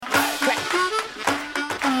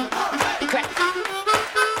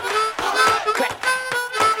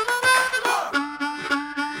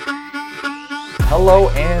Hello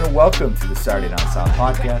and welcome to the Saturday Down South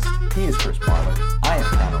podcast. He is Chris Marler. I am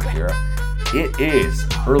Connor O'Hara. It is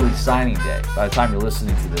early signing day. By the time you're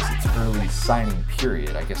listening to this, it's early signing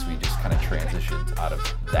period. I guess we just kind of transitioned out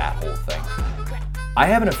of that whole thing. I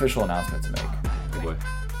have an official announcement to make. Oh boy.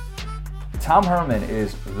 Tom Herman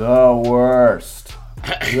is the worst.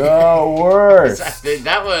 The worst.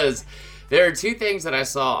 There are two things that I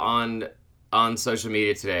saw on social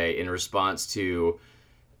media today in response to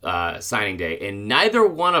signing day, and neither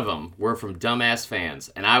one of them were from dumbass fans,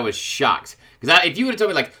 and I was shocked. Because if you would have told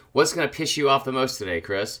me, like, what's going to piss you off the most today,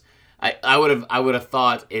 Chris, I would have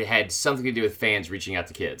thought it had something to do with fans reaching out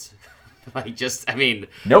to kids.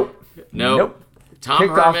 Nope. Tom Kicked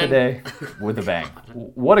Herman off the day with a bang.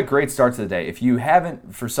 What a great start to the day. If you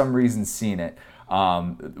haven't, for some reason, seen it,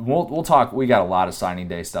 we'll talk. We got a lot of signing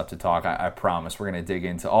day stuff to talk. I promise. We're going to dig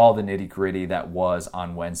into all the nitty gritty that was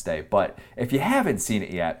on Wednesday. But if you haven't seen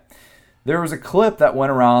it yet, there was a clip that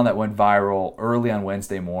went around that went viral early on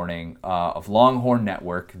Wednesday morning of Longhorn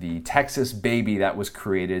Network, the Texas baby that was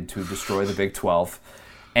created to destroy the Big 12,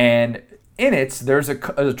 and in it, there's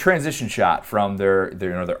a transition shot from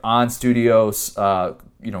their on studios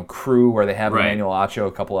crew where they have Emmanuel Acho,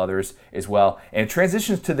 a couple others as well, and it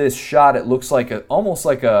transitions to this shot. It looks like almost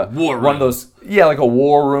like a war room. One of those, like a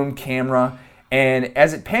war room camera. And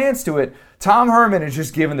as it pans to it, Tom Herman is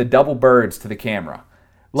just giving the double birds to the camera.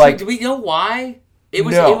 Like, so do we know why? It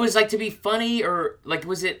was like to be funny, or like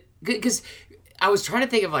was it? Because I was trying to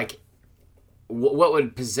think of like what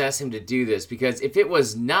would possess him to do this. Because if it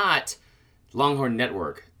was not Longhorn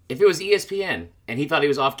Network, if it was ESPN and he thought he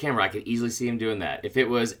was off camera, I could easily see him doing that. If it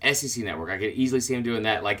was SEC Network, I could easily see him doing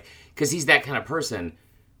that, like, because he's that kind of person.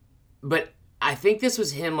 But I think this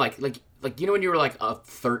was him, like you know when you were like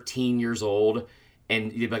 13 years old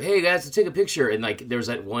and you'd be like, hey guys, let's take a picture, and like there was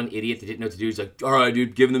that one idiot that didn't know what to do. He's like, all right,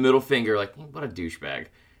 dude, give him the middle finger. Like, what a douchebag.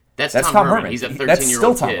 That's Tom Herman. He's a 13-year-old That's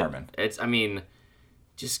still kid. Tom Herman.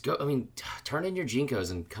 Turn in your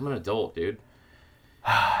JNCOs and become an adult, dude.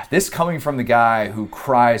 This coming from the guy who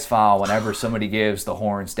cries foul whenever somebody gives the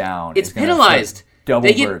horns down. It's penalized.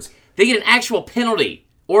 Double birds. They get an actual penalty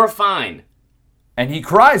or a fine. And he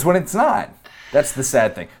cries when it's not. That's the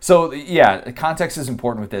sad thing. So, yeah, context is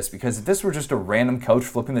important with this, because if this were just a random coach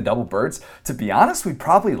flipping the double birds, to be honest, we'd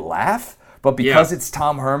probably laugh. But because it's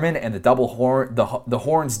Tom Herman and the double horn, the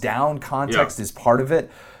horns down context is part of it.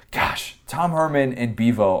 Gosh, Tom Herman and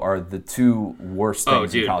Bevo are the two worst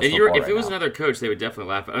things in college football if it was another coach, they would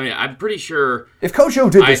definitely laugh. I mean, I'm pretty sure if Coach O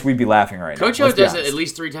did this, we'd be laughing right now. Coach O does it at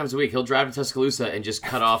least 3 times a week. He'll drive to Tuscaloosa and just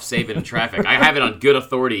cut off Saban in traffic. I have it on good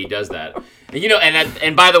authority. He does that.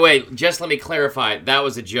 And by the way, just let me clarify, that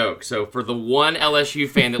was a joke. So for the one LSU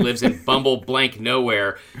fan that lives in Bumble blank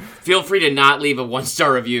nowhere, feel free to not leave a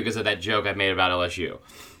 1-star review because of that joke I made about LSU.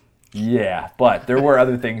 Yeah, but there were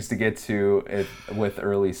other things to get to with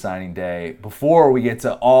early signing day. Before we get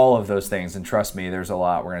to all of those things, and trust me, there's a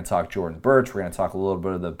lot. We're going to talk Jordan Burch. We're going to talk a little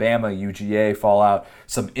bit of the Bama UGA fallout,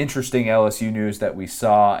 some interesting LSU news that we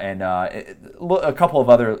saw, and a couple of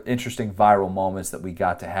other interesting viral moments that we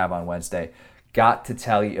got to have on Wednesday. Got to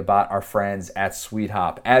tell you about our friends at Sweet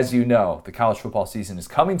Hop. As you know, the college football season is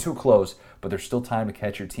coming to a close, but there's still time to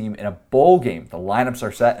catch your team in a bowl game. The lineups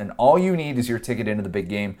are set, and all you need is your ticket into the big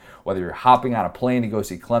game. Whether you're hopping on a plane to go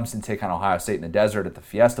see Clemson take on Ohio State in the desert at the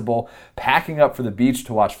Fiesta Bowl, packing up for the beach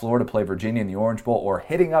to watch Florida play Virginia in the Orange Bowl, or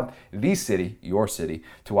hitting up the city, your city,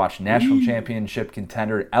 to watch national championship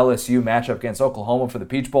contender LSU match up against Oklahoma for the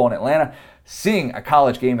Peach Bowl in Atlanta, seeing a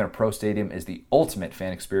college game in a pro stadium is the ultimate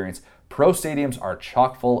fan experience. Pro stadiums are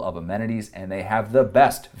chock full of amenities, and they have the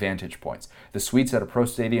best vantage points. The suites at a pro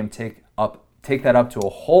stadium take that up to a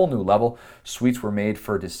whole new level. Suites were made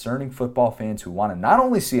for discerning football fans who want to not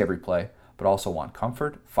only see every play, but also want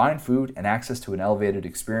comfort, fine food, and access to an elevated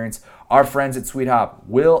experience. Our friends at Sweet Hop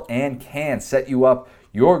will and can set you up,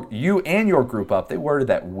 you and your group up. They worded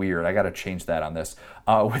that weird. I got to change that on this.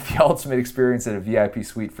 With the ultimate experience at a VIP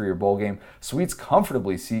suite for your bowl game. Suites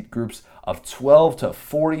comfortably seat groups of 12 to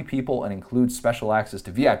 40 people and includes special access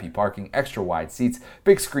to VIP parking, extra wide seats,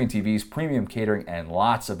 big screen TVs, premium catering, and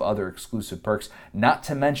lots of other exclusive perks, not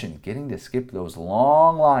to mention getting to skip those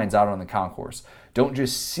long lines out on the concourse. Don't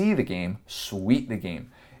just see the game, suite the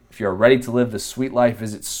game. If you're ready to live the sweet life,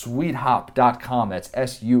 visit sweethop.com. That's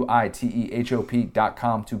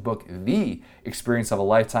SUITEHOP.com to book the experience of a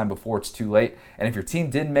lifetime before it's too late. And if your team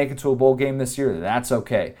didn't make it to a bowl game this year, that's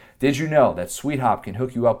okay. Did you know that Sweet Hop can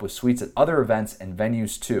hook you up with suites at other events and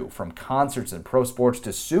venues too? From concerts and pro sports to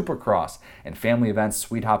Supercross and family events,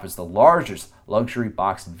 Sweet Hop is the largest luxury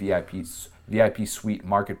box and VIP VIP suite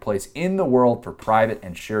marketplace in the world for private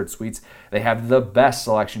and shared suites. They have the best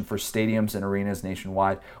selection for stadiums and arenas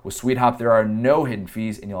nationwide. With SuiteHop, there are no hidden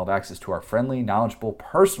fees, and you'll have access to our friendly, knowledgeable,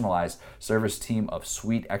 personalized service team of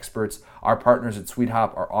suite experts. Our partners at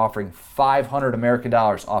SuiteHop are offering $500 American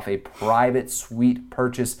off a private suite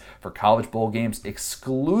purchase for College Bowl games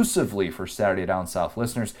exclusively for Saturday Down South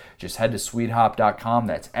listeners. Just head to SuiteHop.com.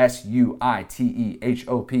 That's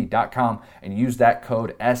SuiteHop.com and use that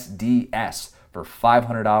code SDS for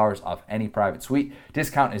 $500 off any private suite.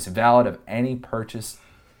 Discount is valid of any purchase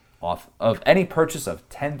of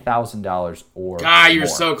 $10,000 or you're more.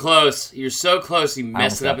 so close. You're so close. You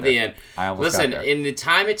messed it up at the end. Listen, got there. in the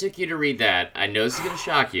time it took you to read that, I know this is going to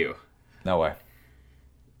shock you. No way.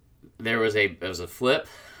 There was a flip.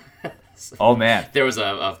 Oh, man. There was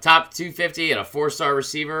a top 250 and a 4-star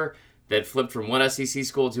receiver that flipped from one SEC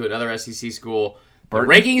school to another SEC school. The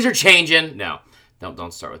rankings are changing. No,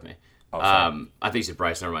 don't start with me. Oh, I think you said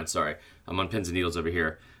Bryce. Never mind. Sorry, I'm on pins and needles over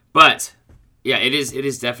here. But yeah, it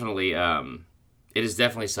is definitely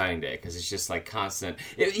signing day because it's just like constant.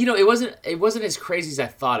 It wasn't as crazy as I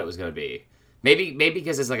thought it was going to be. Maybe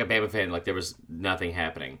because it's like a Bama fan, like there was nothing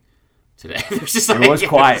happening today. It was just like, it was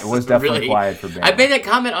quiet. It was definitely quiet for Bama. I made that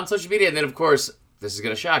comment on social media, and then of course this is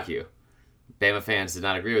going to shock you. Bama fans did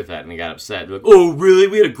not agree with that, and they got upset. They're like, "Oh, really?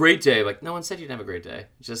 We had a great day." Like, no one said you didn't have a great day.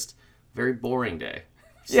 Just very boring day.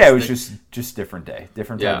 It was just different day,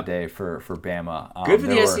 different type of day for Bama. Good for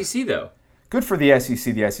the SEC though. Good for the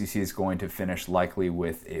SEC. The SEC is going to finish likely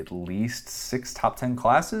with at least 6 top 10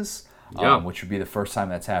 classes, which would be the first time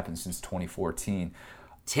that's happened since 2014.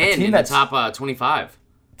 10 in the top 25.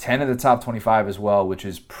 10 in the top 25 as well, which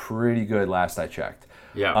is pretty good last I checked.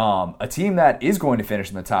 Yeah. A team that is going to finish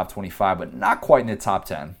in the top 25, but not quite in the top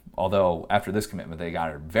 10, although after this commitment they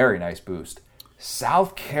got a very nice boost.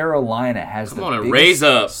 South Carolina has raise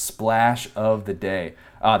up splash of the day.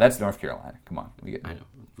 That's North Carolina. Come on. We get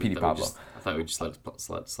Petey Pablo. I thought we just let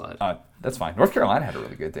it slide. That's fine. North Carolina had a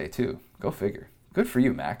really good day, too. Go figure. Good for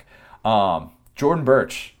you, Mac. Jordan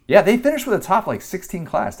Burch. Yeah, they finished with a top, 16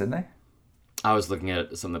 class, didn't they? I was looking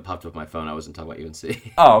at something that popped up on my phone. I wasn't talking about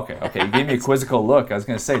UNC. Oh, okay. You gave me a quizzical look. I was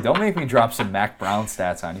going to say, don't make me drop some Mac Brown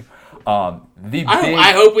stats on you.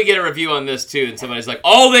 I hope we get a review on this, too, and somebody's like,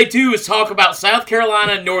 all they do is talk about South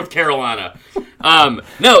Carolina and North Carolina.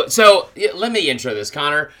 Let me intro this,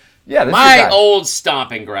 Connor. Yeah, this my old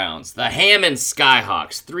stomping grounds, the Hammond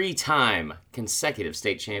Skyhawks, 3-time consecutive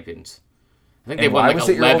state champions. I think they won like 11. Why was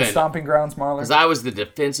it your old stomping grounds, Marler? Because I was the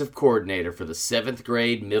defensive coordinator for the 7th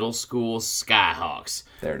grade middle school Skyhawks.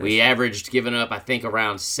 There it is. We averaged giving up, I think,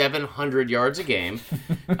 around 700 yards a game.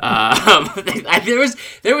 There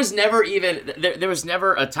was never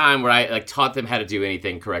a time where I taught them how to do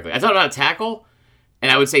anything correctly. I taught them how to tackle,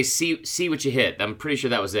 and I would say see what you hit. I'm pretty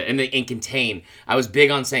sure that was it. And contain. I was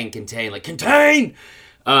big on saying contain, contain.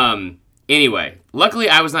 Anyway, luckily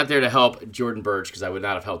I was not there to help Jordan Burch because I would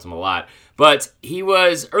not have helped him a lot. But he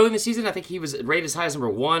was, early in the season, I think he was rated as high as number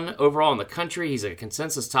 1 overall in the country. He's a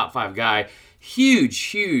consensus top 5 guy.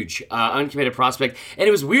 Huge uncommitted prospect. And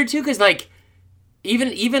it was weird, too, because,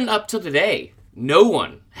 even up till today, no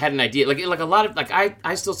one had an idea. A lot of,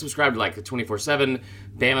 I still subscribe to, the 24/7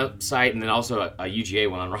 Bama site and then also a UGA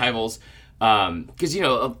one on Rivals. Because,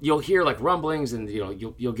 you'll hear, rumblings and,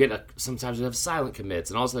 you'll get, sometimes you have silent commits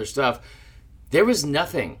and all this other stuff. There was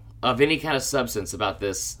nothing of any kind of substance about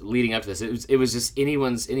this leading up to this. It was just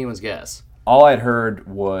anyone's guess. All I'd heard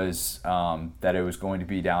was that it was going to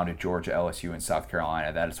be down to Georgia, LSU, and South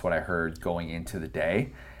Carolina. That is what I heard going into the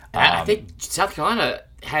day. I think South Carolina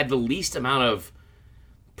had the least amount of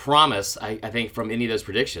promise, I think, from any of those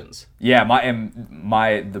predictions. Yeah,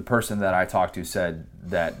 the person that I talked to said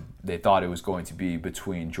that they thought it was going to be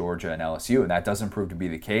between Georgia and LSU, and that doesn't prove to be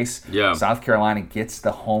the case. Yeah. South Carolina gets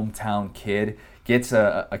the hometown kid, gets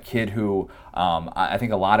a kid who I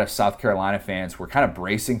think a lot of South Carolina fans were kind of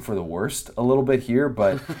bracing for the worst a little bit here,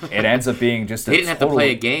 but it ends up being just they didn't have to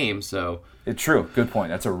play a game, so... It's true. Good point.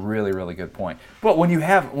 That's a really, really good point. But when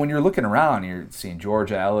you're looking around, you're seeing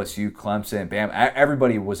Georgia, LSU, Clemson, Bama,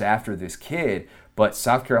 everybody was after this kid, but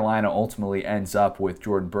South Carolina ultimately ends up with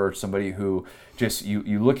Jordan Burch, somebody who just,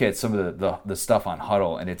 you look at some of the stuff on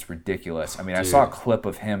Huddle, and it's ridiculous. I mean, I saw a clip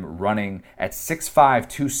of him running at 6'5",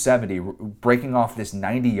 270, breaking off this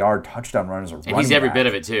 90-yard touchdown run as a running back. And he's every bit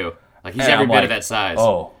of it, too. He's every bit of that size.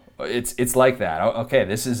 Oh, it's like that. Okay,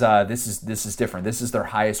 this is different. This is their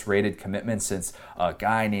highest rated commitment since a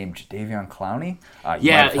guy named Jadeveon Clowney.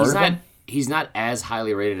 He's not as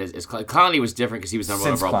highly rated as Clowney. Clowney was different because he was number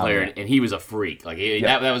 1 overall player, and he was a freak.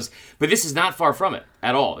 But this is not far from it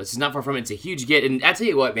at all. This is not far from it. It's a huge get, and I tell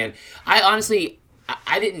you what, man, I honestly,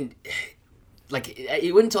 I didn't. like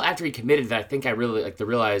it wasn't until after he committed that I think I really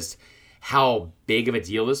realized how big of a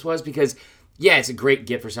deal this was, because yeah, it's a great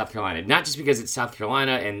get for South Carolina. Not just because it's South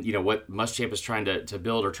Carolina and, what Muschamp is trying to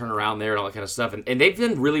build or turn around there and all that kind of stuff. And they've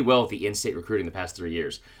done really well with the in-state recruiting the past 3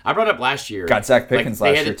 years. I brought up last year. Got Zach Pickens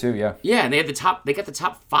last year too, yeah. Yeah, and they got the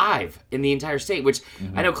top 5 in the entire state, which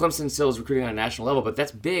I know Clemson still is recruiting on a national level, but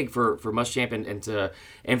that's big for Muschamp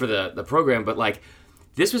and for the program. But like,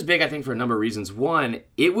 this was big, I think, for a number of reasons. One,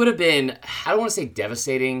 it would have been, I don't want to say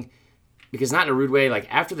devastating, because not in a rude way, like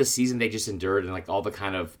after the season they just endured and like all the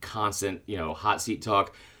kind of constant, hot seat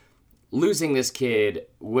talk, losing this kid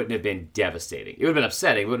wouldn't have been devastating. It would have been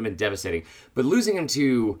upsetting, it wouldn't have been devastating. But losing him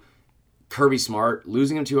to Kirby Smart,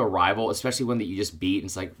 losing him to a rival, especially one that you just beat, and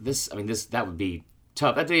it's like that would be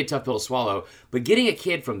tough. That'd be a tough pill to swallow. But getting a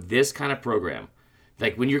kid from this kind of program,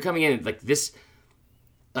 like when you're coming in like this,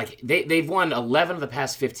 like they've won 11 of the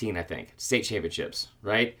past 15, I think, state championships,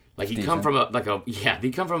 right? Like you come from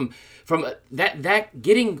from that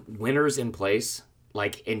getting winners in place,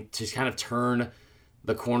 like, and to kind of turn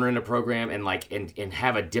the corner in the program and like and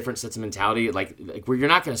have a different sense of mentality, like where you're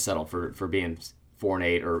not going to settle for being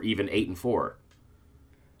 4-8 or even 8-4.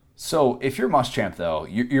 So if you're Muschamp, though,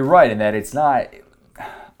 you're right in that it's not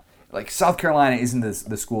like South Carolina isn't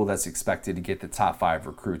the school that's expected to get the top 5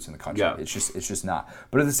 recruits in the country. Yeah. It's just not.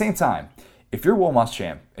 But at the same time, if you're Will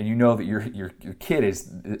Muschamp and you know that your kid is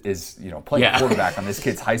playing quarterback on this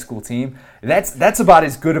kid's high school team, that's about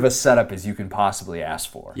as good of a setup as you can possibly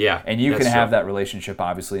ask for. Yeah, and you can have that relationship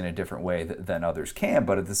obviously in a different way than others can.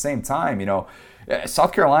 But at the same time,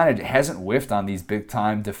 South Carolina hasn't whiffed on these big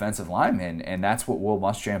time defensive linemen, and that's what Will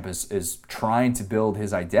Muschamp is trying to build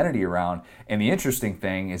his identity around. And the interesting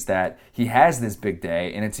thing is that he has this big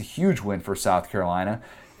day, and it's a huge win for South Carolina.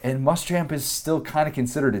 And Muschamp is still kind of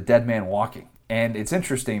considered a dead man walking. And it's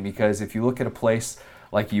interesting because if you look at a place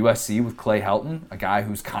like USC with Clay Helton, a guy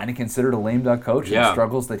who's kind of considered a lame duck coach, and the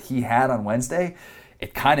struggles that he had on Wednesday,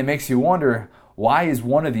 it kind of makes you wonder, why is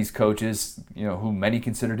one of these coaches, who many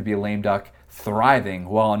consider to be a lame duck, thriving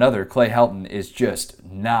while another, Clay Helton, is just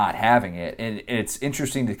not having it? And it's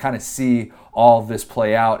interesting to kind of see all this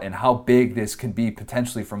play out and how big this can be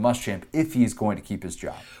potentially for Muschamp if he's going to keep his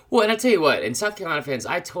job. Well, and I tell you what, and South Carolina fans,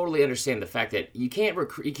 I totally understand the fact that you can't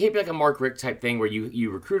be like a Mark Richt type thing where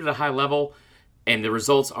you recruit at a high level and the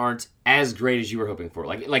results aren't as great as you were hoping for.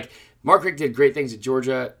 Like Mark Richt did great things at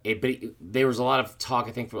Georgia, but there was a lot of talk,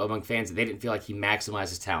 I think, among fans that they didn't feel like he maximized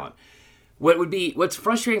his talent. What's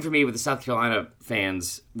frustrating for me with the South Carolina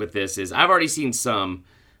fans with this is I've already seen some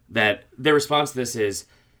that their response to this is,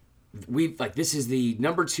 this is the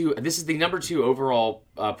number 2 overall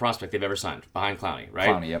prospect they've ever signed behind Clowney, right?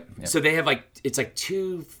 Clowney, yep. So they have it's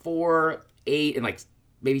 2, 4, 8, and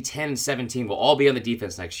maybe 10 and 17 will all be on the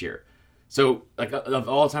defense next year. So of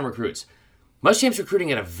all-time recruits, Muschamp's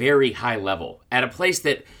recruiting at a very high level at a place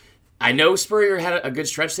that I know Spurrier had a good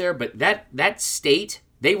stretch there, but that state,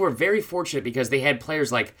 they were very fortunate because they had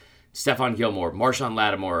players like Stephon Gilmore, Marcus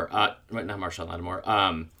Lattimore,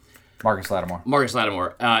 and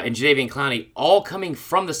Jadeveon Clowney, all coming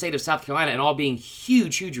from the state of South Carolina and all being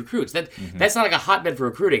huge recruits. That's not like a hotbed for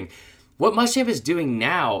recruiting. What Muschamp is doing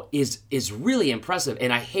now is really impressive,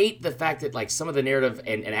 and I hate the fact that some of the narrative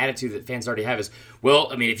and attitude that fans already have is, well,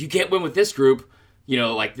 I mean, if you can't win with this group,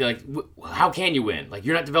 how can you win?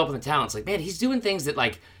 You're not developing the talent. It's man, he's doing things that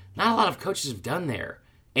not a lot of coaches have done there,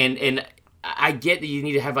 and I get that you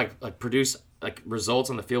need to have produce results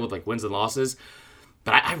on the field with wins and losses.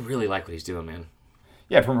 But I really like what he's doing, man.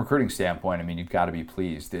 Yeah, from a recruiting standpoint, I mean, you've got to be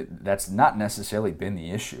pleased. That's not necessarily been the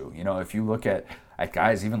issue. If you look at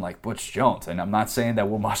guys even like Butch Jones, and I'm not saying that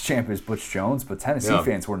Will Muschamp is Butch Jones, but Tennessee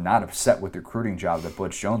fans were not upset with the recruiting job that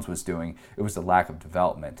Butch Jones was doing. It was the lack of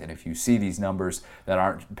development. And if you see these numbers that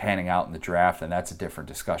aren't panning out in the draft, then that's a different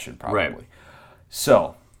discussion probably. Right.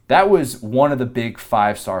 So that was one of the big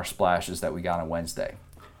 5-star splashes that we got on Wednesday.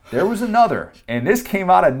 There was another, and this came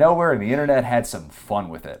out of nowhere, and the internet had some fun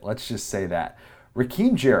with it. Let's just say that.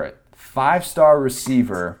 Rakeem Jarrett, 5-star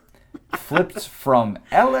receiver, flipped from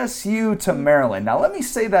LSU to Maryland. Now, let me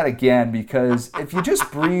say that again, because if you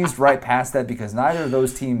just breezed right past that because neither of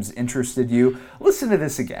those teams interested you, listen to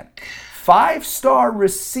this again. 5-star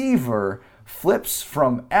receiver flips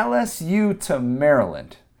from LSU to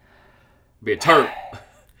Maryland. Be a Terp.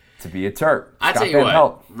 To be a Terp. I tell you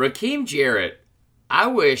what, Rakeem Jarrett, I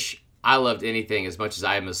wish I loved anything as much as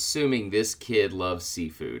I am assuming this kid loves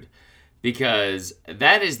seafood, because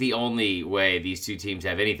that is the only way these two teams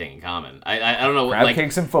have anything in common. I don't know. Crab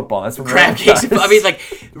cakes and football. That's what crab cakes.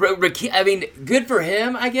 I mean, good for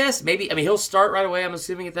him, I guess. Maybe. I mean, he'll start right away. I'm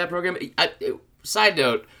assuming at that program. Side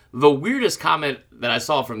note: the weirdest comment that I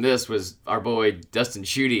saw from this was our boy Dustin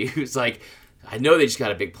Schutte, who's like, I know they just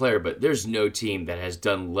got a big player, but there's no team that has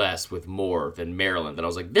done less with more than Maryland. And I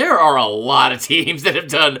was like, there are a lot of teams that have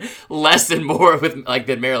done less than more with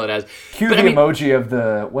than Maryland has. Cue the emoji of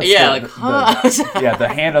the the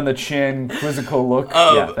hand on the chin, quizzical look.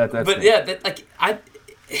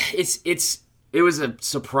 It was a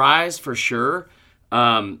surprise for sure.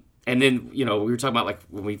 And then we were talking about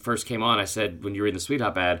when we first came on. I said when you were in the Sweet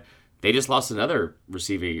Hop ad, they just lost another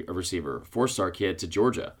receiver, 4-star kid to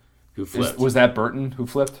Georgia. Who flipped? Was that Burton who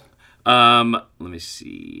flipped? Let me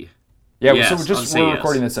see. Yeah, yes, so we're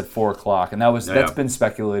recording this at 4:00, and that's been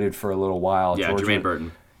speculated for a little while. Yeah, Jermaine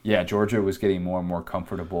Burton. Yeah, Georgia was getting more and more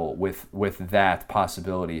comfortable with that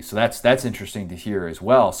possibility. So that's interesting to hear as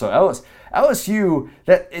well. So LSU,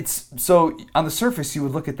 so on the surface you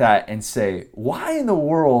would look at that and say, why in the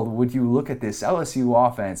world would you look at this LSU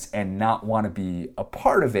offense and not want to be a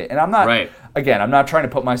part of it? And I'm not I'm not trying to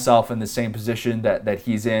put myself in the same position that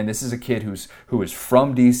he's in. This is a kid who is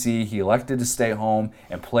from DC. He elected to stay home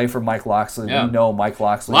and play for Mike Locksley. Yeah. We know Mike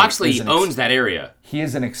Locksley. Locksley owns that area. He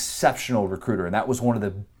is an exceptional recruiter, and that was one of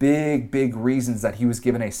the big reasons that he was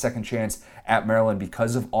given a second chance at Maryland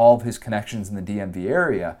because of all of his connections in the DMV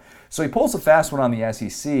area. So he pulls a fast one on the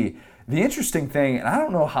SEC. The interesting thing, and I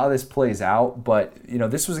don't know how this plays out, but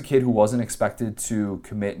this was a kid who wasn't expected to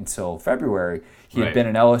commit until February. He had been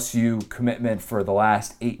an LSU commitment for the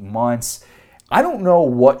last 8 months. I don't know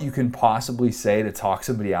what you can possibly say to talk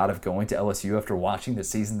somebody out of going to LSU after watching the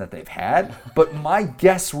season that they've had, but my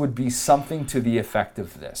guess would be something to the effect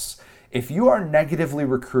of this. If you are negatively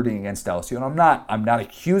recruiting against LSU, and I'm not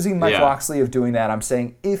accusing Mike Locksley of doing that, I'm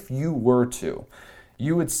saying if you were to,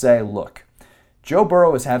 you would say, look, Joe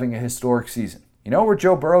Burrow is having a historic season. You know where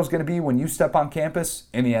Joe Burrow is going to be when you step on campus?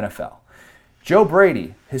 In the NFL. Joe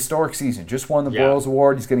Brady, historic season, just won the Boyles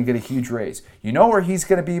Award. He's going to get a huge raise. You know where he's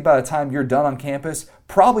going to be by the time you're done on campus?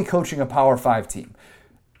 Probably coaching a Power 5 team.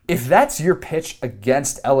 If that's your pitch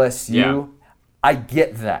against LSU, I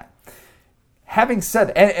get that. Having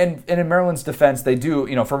said, and in Maryland's defense, they do,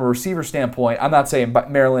 from a receiver standpoint, I'm not saying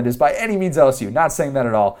Maryland is by any means LSU, not saying that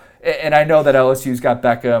at all. And I know that LSU's got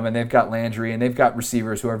Beckham, and they've got Landry, and they've got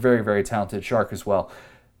receivers who are very, very talented, Shark as well.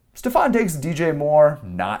 Stephon Diggs and DJ Moore,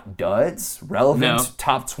 not duds. Relevant,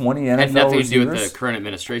 top 20 NFL had nothing receivers. To do with the current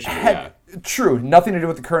administration. True, nothing to do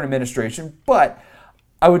with the current administration, but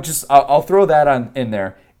I'll throw that in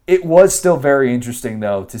there. It was still very interesting,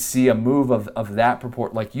 though, to see a move of that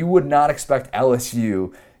purport. Like, you would not expect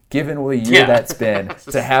LSU, given the year that's been,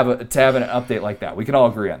 to have an update like that. We can all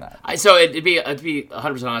agree on that. So to be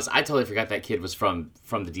 100% honest, I totally forgot that kid was from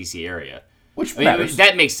the D.C. area. Which matters.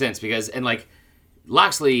 That makes sense because,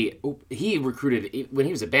 Locksley, he recruited, when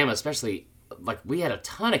he was at Bama especially, we had a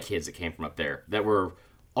ton of kids that came from up there that were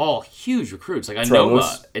all huge recruits.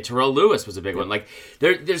 Terrell Lewis was a big one.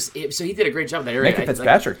 So he did a great job in that area. Minka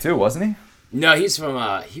Fitzpatrick too, wasn't he? No, he was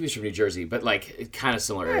from New Jersey, but kind of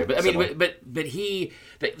similar area. But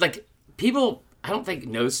people I don't think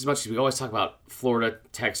knows as much as we always talk about Florida,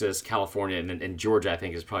 Texas, California, and Georgia. I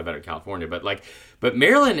think is probably better than California, but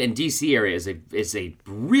Maryland and DC area is a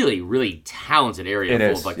really, really talented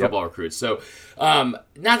area full of football recruits. So not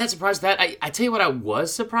that surprised at that. I tell you what I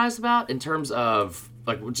was surprised about in terms of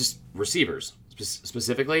just receivers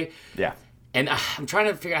specifically. Yeah. And I'm trying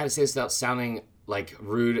to figure out how to say this without sounding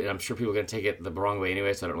rude, and I'm sure people are going to take it the wrong way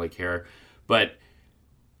anyway, so I don't really care. But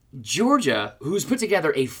Georgia, who's put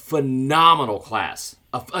together a phenomenal class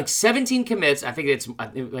of 17 commits, I think it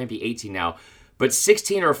might be 18 now, but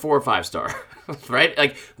 16 are a 4 or 5 star,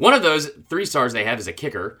 right? One of those 3 stars they have is a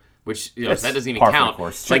kicker, which that doesn't even count.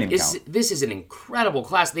 This is an incredible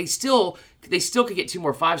class. They still could get 2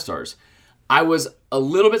 more 5 stars. I was a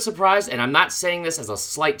little bit surprised, and I'm not saying this as a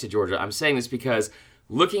slight to Georgia. I'm saying this because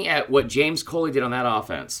looking at what James Coley did on that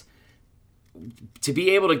offense, to be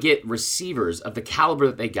able to get receivers of the caliber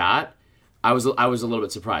that they got, I was a little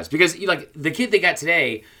bit surprised because the kid they got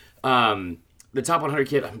today, the top 100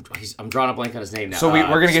 kid, I'm drawing a blank on his name now. So we're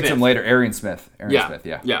gonna get to him later. Arian Smith.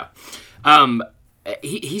 Yeah.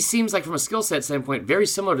 He seems like from a skill set standpoint very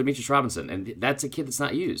similar to Demetrius Robinson, and that's a kid that's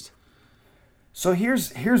not used. So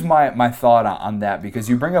here's my thought on that, because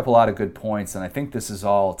you bring up a lot of good points, and I think this is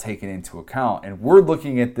all taken into account, and we're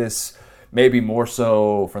looking at this maybe more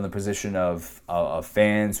so from the position of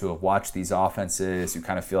fans who have watched these offenses, who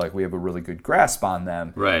kind of feel like we have a really good grasp on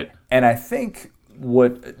them. Right. And I think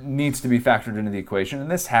what needs to be factored into the equation, and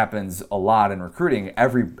this happens a lot in recruiting,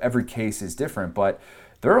 every case is different, but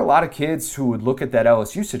there are a lot of kids who would look at that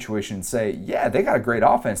LSU situation and say, yeah, they got a great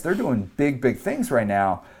offense. They're doing big things right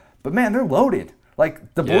now. But, man, they're loaded,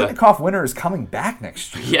 Like, the Biletnikoff winner is coming back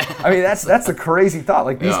next year. Yeah. I mean, that's a crazy thought.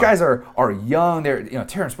 Like, these guys are young. They're,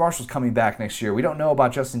 Terrence Marshall's coming back next year. We don't know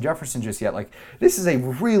about Justin Jefferson just yet. Like, this is a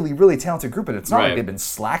really, really talented group, and it's not like they've been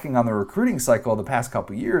slacking on the recruiting cycle the past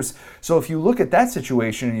couple of years. So if you look at that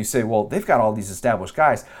situation and you say, well, they've got all these established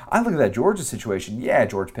guys. I look at that Georgia situation. Yeah,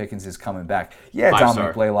 George Pickens is coming back. Yeah,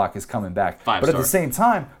 Dominic Blaylock is coming back. But at the same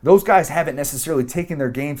time, those guys haven't necessarily taken their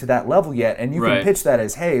game to that level yet, and you can pitch that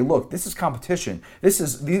as, hey, look, this is competition.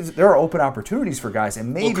 There are open opportunities for guys,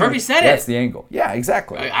 and maybe Kirby said that's the angle. Yeah,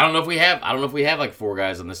 exactly. I don't know if we have like 4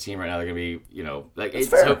 guys on this team right now. They're gonna be, like that's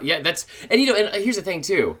fair. So, yeah, that's and here's the thing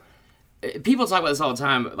too. People talk about this all the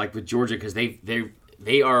time, like with Georgia, because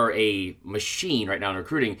they are a machine right now in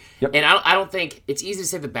recruiting. Yep. And I don't think it's easy to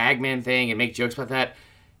say the bagman thing and make jokes about that.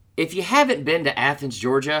 If you haven't been to Athens,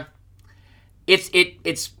 Georgia, it's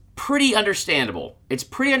pretty understandable. It's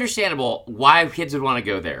pretty understandable why kids would want to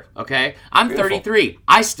go there, okay? I'm Beautiful. 33.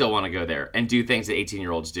 I still want to go there and do things that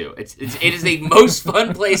 18-year-olds do. It is the most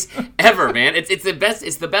fun place ever, man. It's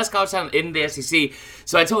the best college town in the SEC.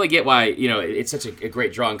 So I totally get why, it's such a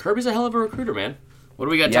great draw. And Kirby's a hell of a recruiter, man. What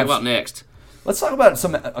do we got to talk about next? Let's talk about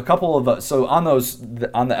a couple of so on the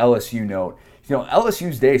LSU note.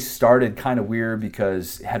 LSU's day started kind of weird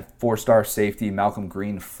because it had 4-star safety Malcolm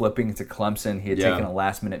Green flipping to Clemson. He had taken a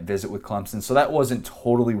last-minute visit with Clemson, so that wasn't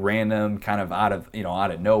totally random, kind of out of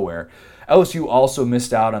nowhere. LSU also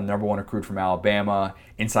missed out on the number 1 recruit from Alabama,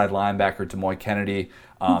 inside linebacker Demoy Kennedy.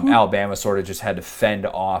 Alabama sort of just had to fend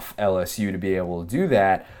off LSU to be able to do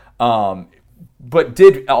that. But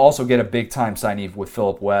did also get a big-time signee with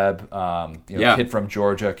Philip Webb, kid from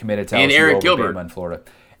Georgia, committed to LSU and Eric over Gilbert. Bama in Florida.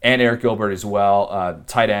 And Eric Gilbert as well,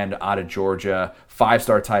 tight end out of Georgia,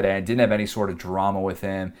 5-star tight end. Didn't have any sort of drama with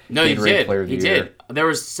him. No, he did. He did. There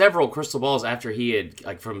was several crystal balls after he had,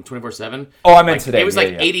 like, from 24/7. Oh, I meant today. It was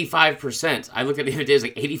 85%. I looked at the other day, it was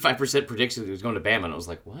like 85% prediction that he was going to Bama, and I was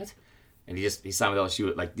like, what? And he signed with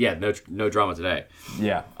LSU. No drama today.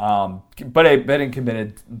 Yeah, but been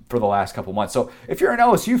committed for the last couple months. So if you're an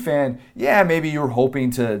LSU fan, maybe you were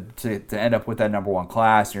hoping to end up with that number 1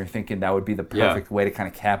 class, and you're thinking that would be the perfect way to kind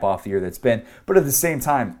of cap off the year that's been. But at the same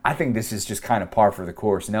time, I think this is just kind of par for the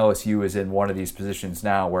course. And LSU is in one of these positions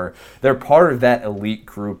now where they're part of that elite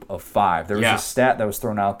group of 5. There was a stat that was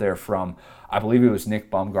thrown out there from, I believe it was Nick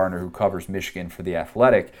Baumgartner, who covers Michigan for The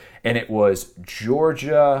Athletic, and it was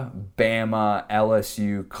Georgia, Bama,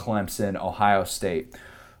 LSU, Clemson, Ohio State.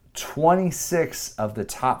 26 of the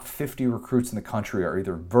top 50 recruits in the country are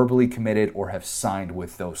either verbally committed or have signed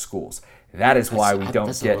with those schools. That is why we don't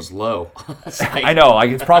get. That's low. I know.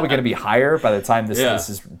 It's probably going to be higher by the time this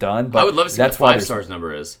is done. But I would love to see what the 5 stars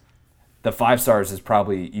number is. The 5 stars is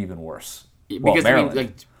probably even worse. Because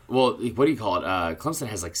what do you call it? Clemson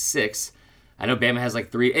has 6. I know Bama has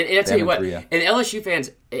 3, and I tell you what, 3, yeah. And LSU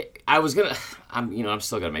fans, I'm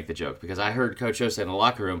still gonna make the joke because I heard Coach O say in the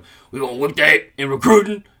locker room, "We gonna whip that in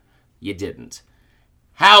recruiting." You didn't.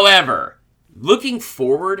 However, looking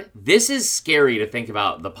forward, this is scary to think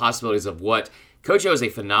about the possibilities of what Coach O is a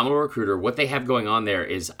phenomenal recruiter. What they have going on there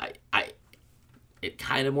is, it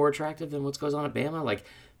kind of more attractive than what goes on at Bama.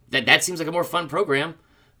 That seems like a more fun program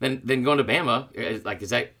than going to Bama.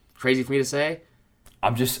 Is that crazy for me to say?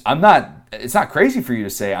 It's not crazy for you to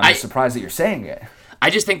say. I'm just surprised that you're saying it. I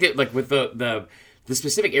just think that, with the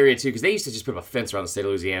specific area, too, because they used to just put up a fence around the state of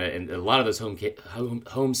Louisiana, and a lot of those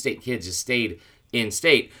home state kids just stayed in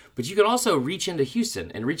state. But you can also reach into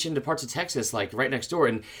Houston and reach into parts of Texas, right next door,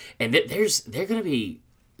 and they could be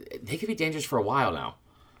dangerous for a while now.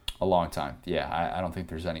 A long time. Yeah, I don't think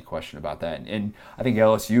there's any question about that. And I think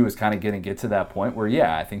LSU is kind of going to get to that point where,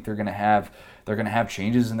 I think they're going to have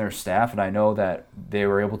changes in their staff. And I know that they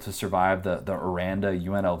were able to survive the Aranda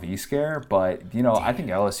UNLV scare. But, I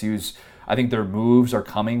think I think their moves are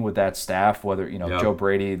coming with that staff, whether, Joe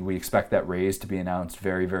Brady, we expect that raise to be announced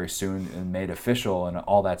very, very soon and made official and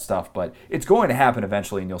all that stuff. But it's going to happen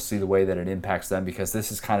eventually, and you'll see the way that it impacts them because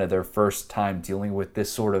this is kind of their first time dealing with this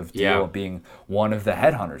sort of deal of being one of the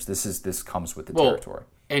headhunters. This comes with the territory.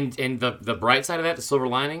 And the bright side of that, the silver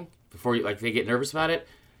lining, before they get nervous about it,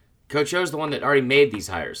 Coach O's the one that already made these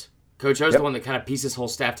hires. Coach O's the one that kind of pieced this whole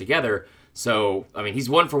staff together. So, he's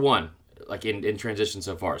 1 for 1. In transition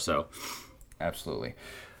so far, so absolutely.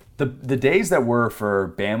 The days that were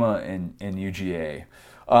for Bama and UGA,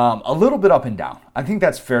 a little bit up and down. I think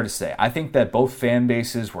that's fair to say. I think that both fan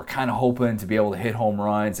bases were kind of hoping to be able to hit home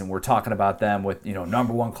runs, and we're talking about them with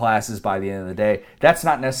number 1 classes by the end of the day. That's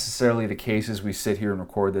not necessarily the case as we sit here and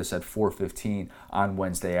record this at 4:15 on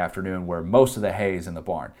Wednesday afternoon, where most of the hay is in the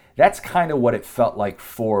barn. That's kind of what it felt like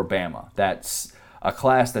for Bama. That's a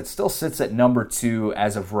class that still sits at number 2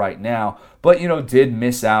 as of right now, but, did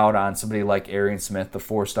miss out on somebody like Arian Smith, the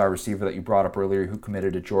 4-star receiver that you brought up earlier, who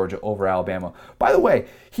committed to Georgia over Alabama. By the way,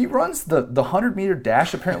 he runs the 100-meter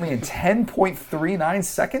dash apparently in 10.39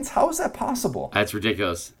 seconds. How is that possible? That's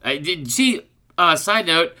ridiculous. Did you see, side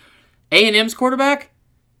note, A&M's quarterback?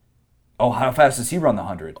 Oh, how fast does he run the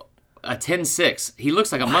 100? A 10.6. He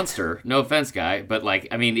looks like a monster. No offense, guy, but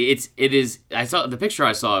it is. I saw the picture.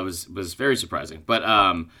 I saw it was very surprising, but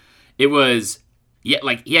it was he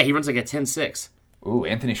runs like a 10.6. Ooh,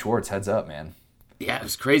 Anthony Schwartz, heads up, man. Yeah, it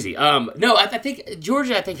was crazy. No, I think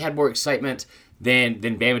Georgia had more excitement than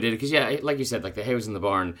Bama did because like you said, like the hay was in the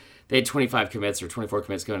barn. They had 25 commits or 24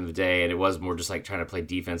 commits going into the day, and it was more just like trying to play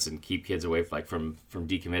defense and keep kids away from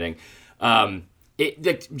decommitting.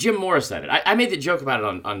 Jim Morris said it. I made the joke about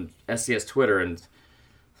it on SCS Twitter, and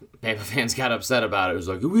Bama fans got upset about it. It was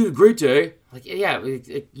like, we had a great day. Like, yeah,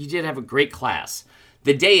 you did have a great class.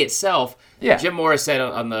 The day itself, Jim Morris said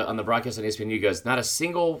on the broadcast on ESPN, he goes, not a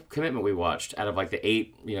single commitment we watched out of like the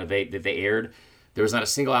 8, that they aired. There was not a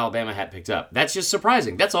single Alabama hat picked up. That's just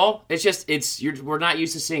surprising. That's all. It's just we're not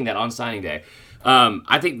used to seeing that on signing day.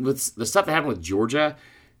 I think with the stuff that happened with Georgia,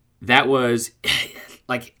 that was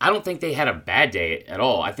like, I don't think they had a bad day at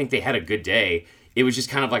all. I think they had a good day. It was just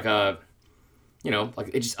kind of like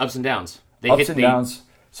it's just ups and downs. Downs.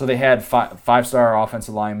 So they had 5-star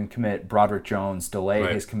offensive lineman commit Broderick Jones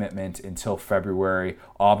delay his commitment until February.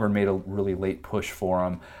 Auburn made a really late push for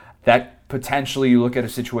him. That potentially, you look at a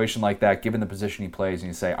situation like that, given the position he plays, and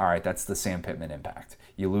you say, all right, that's the Sam Pittman impact.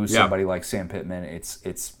 You lose somebody like Sam Pittman,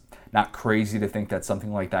 it's not crazy to think that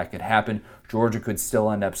something like that could happen. Georgia could still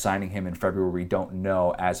end up signing him in February. We don't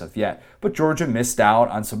know as of yet. But Georgia missed out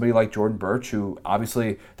on somebody like Jordan Burch, who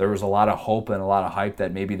obviously there was a lot of hope and a lot of hype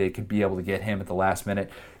that maybe they could be able to get him at the last minute.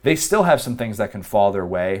 They still have some things that can fall their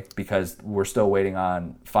way because we're still waiting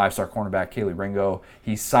on 5-star cornerback Kelee Ringo.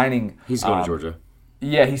 He's signing. He's going to Georgia.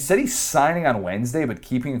 Yeah, he said he's signing on Wednesday, but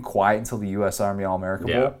keeping it quiet until the U.S. Army All-America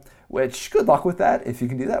Bowl. Which, good luck with that. If you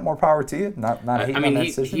can do that, more power to you. Not hating on that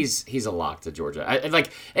decision. He's a lock to Georgia.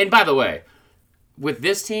 And by the way, with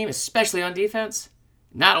this team, especially on defense,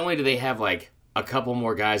 not only do they have like a couple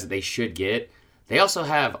more guys that they should get, they also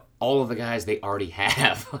have all of the guys they already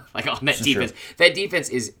have like on that defense. That defense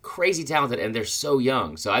is crazy talented, and they're so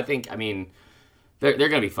young. So I think, they're going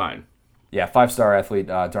to be fine. Yeah, 5-star athlete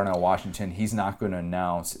Darnell Washington, he's not going to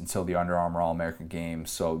announce until the Under Armour All-American game.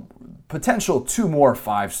 So potential 2 more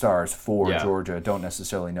 5-stars for Georgia. Don't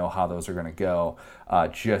necessarily know how those are going to go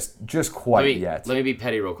just quite yet. Let me be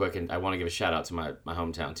petty real quick, and I want to give a shout-out to my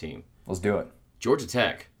hometown team. Let's do it. Georgia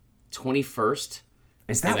Tech, 21st.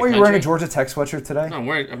 Is that why you're wearing a Georgia Tech sweatshirt today? No, I'm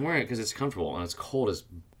wearing it because it's comfortable, and it's cold as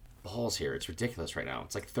balls here. It's ridiculous right now.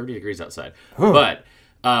 It's like 30 degrees outside. But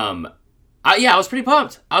I was pretty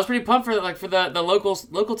pumped. I was pretty pumped for the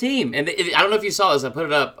local team. And I don't know if you saw this. I put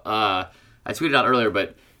it up. I tweeted out earlier,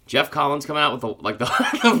 but Jeff Collins coming out with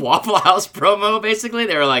the Waffle House promo. Basically,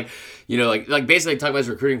 they were like basically talking about his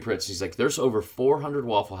recruiting pitch. He's like, there's over 400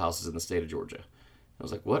 Waffle Houses in the state of Georgia. I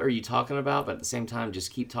was like, what are you talking about? But at the same time,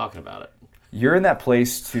 just keep talking about it. You're in that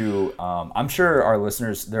place to. I'm sure our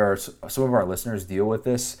listeners. There are some of our listeners deal with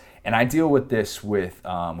this. And I deal with this with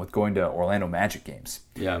going to Orlando Magic games.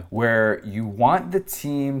 Yeah. Where you want the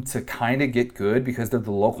team to kind of get good because they're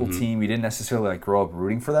the local team. You didn't necessarily grow up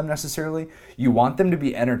rooting for them necessarily. You want them to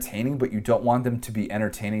be entertaining, but you don't want them to be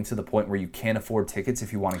entertaining to the point where you can't afford tickets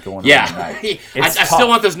if you want to go on night. I still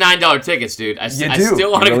want those $9 tickets, dude. I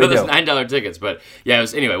still want to go those $9 tickets. But yeah,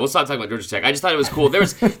 anyway, we'll stop talking about Georgia Tech. I just thought it was cool. There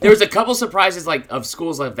was a couple surprises of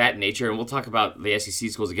schools of that nature, and we'll talk about the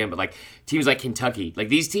SEC schools again, but teams like Kentucky.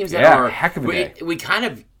 These teams that are heck of a day. We kind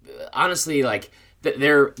of honestly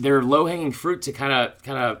they're low-hanging fruit to kind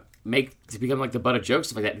of make to become the butt of jokes,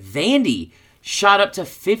 stuff like that. Vandy shot up to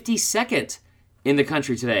 52nd in the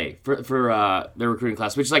country today for their recruiting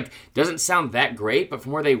class, which doesn't sound that great, but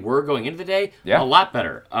from where they were going into the day, a lot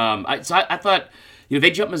better. I thought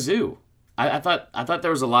they jumped Mizzou. I thought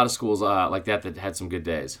there was a lot of schools like that had some good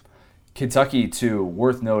days. Kentucky, too,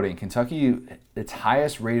 worth noting. Kentucky, its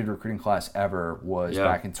highest rated recruiting class ever was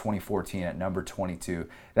back in 2014 at number 22.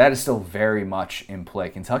 That is still very much in play.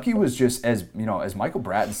 Kentucky was just, as Michael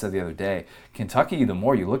Bratton said the other day, Kentucky, the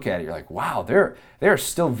more you look at it, you're like, wow, they're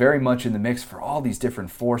still very much in the mix for all these different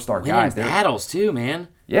 4-star guys. Winning battles, too, man.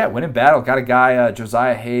 Yeah, winning battle. Got a guy,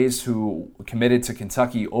 Josiah Hayes, who committed to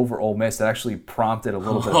Kentucky over Ole Miss. That actually prompted a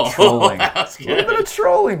little bit of trolling. A little bit of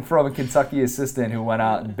trolling from a Kentucky assistant who went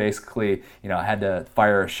out and basically, had to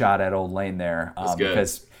fire a shot at Old Lane there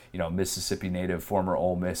because, Mississippi native, former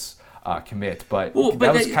Ole Miss commit. But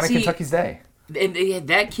that was kind of Kentucky's day. And they had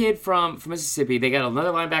that kid from Mississippi. They got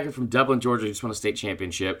another linebacker from Dublin, Georgia, who just won a state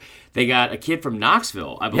championship. They got a kid from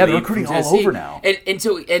Knoxville, I believe. Yeah, they're recruiting all over now.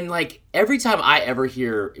 And like every time I ever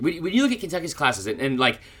hear, when you look at Kentucky's classes, and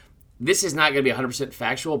like this is not going to be 100%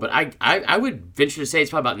 factual, but I would venture to say it's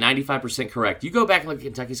probably about 95% correct. You go back and look at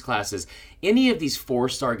Kentucky's classes, any of these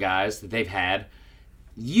 4-star guys that they've had,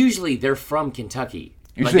 usually they're from Kentucky.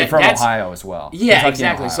 Usually from Ohio as well. Yeah, Kentucky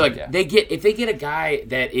exactly. Ohio, So like if they get a guy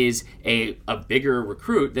that is a bigger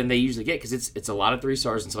recruit than they usually get, because it's a lot of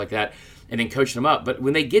 3-stars and stuff like that, and then coaching them up. But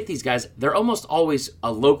when they get these guys, they're almost always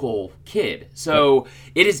a local kid. So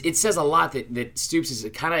it says a lot that Stoops is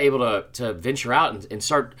kind of able to venture out and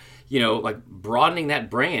start, like broadening that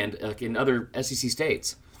brand like in other SEC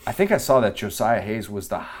states. I think I saw that Josiah Hayes was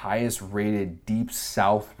the highest rated Deep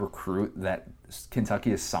South recruit that Kentucky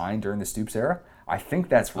has signed during the Stoops era. I think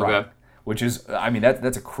that's right. Okay. Which is,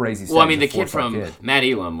 that's a crazy stat. Well, the kid from Matt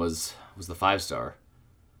Elam was the 5-star.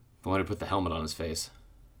 The one who put the helmet on his face.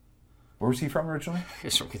 Where was he from originally?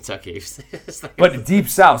 He's from Kentucky. But Deep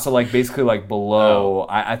South, so like basically like below.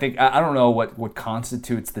 I think I don't know what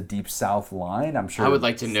constitutes the Deep South line. I'm sure I would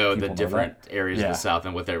like to know the different areas of the South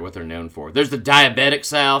and what they're known for. There's the diabetic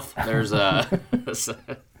South. There's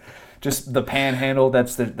just the Panhandle.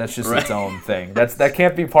 That's just its own thing. That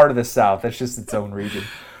can't be part of the South. That's just its own region.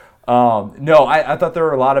 No, I thought there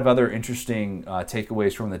were a lot of other interesting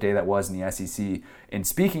takeaways from the day that was in the SEC. And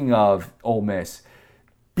speaking of Ole Miss,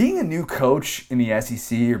 being a new coach in the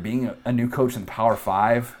SEC or being a new coach in the Power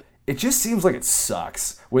 5, it just seems like it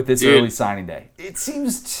sucks with this early signing day. It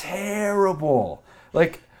seems terrible.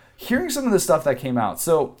 Like, hearing some of the stuff that came out.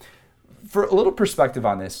 So, for a little perspective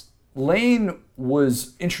on this, Lane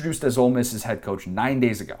was introduced as Ole Miss's head coach 9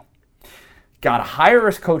 days ago. Got to hire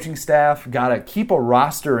a coaching staff, got to keep a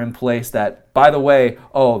roster in place that, by the way,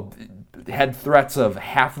 had threats of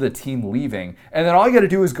half of the team leaving. And then all you got to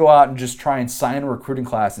do is go out and just try and sign a recruiting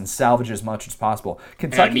class and salvage as much as possible.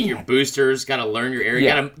 Kentucky, got to meet your boosters, got to learn your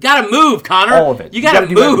area. Got to move, Connor. All of it. You got to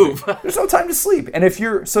move. There's no time to sleep. And if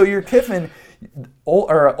you're Kiffin,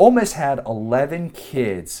 Ole Miss had 11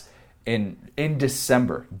 kids in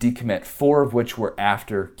December decommit, 4 of which were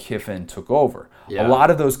after Kiffin took over. Yeah. A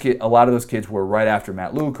lot of those kids were right after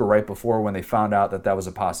Matt Luke or right before when they found out that was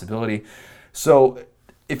a possibility. So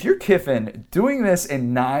if you're Kiffin, doing this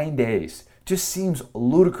in 9 days just seems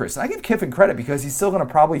ludicrous. And I give Kiffin credit because he's still going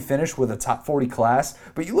to probably finish with a top 40 class.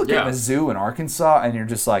 But you look at Mizzou and Arkansas, and you're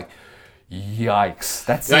just like, yikes.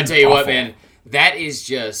 I tell you what, man. That is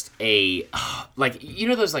just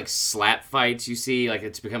those like slap fights you see, like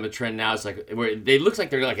it's become a trend now. It's like where they look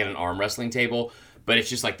like they're like at an arm wrestling table, but it's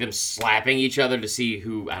just like them slapping each other to see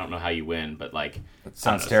who. I don't know how you win, but like it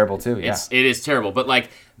sounds terrible too. Yeah, it is terrible. But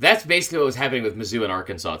like that's basically what was happening with Mizzou and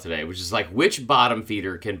Arkansas today, which is like which bottom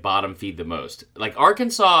feeder can bottom feed the most. Like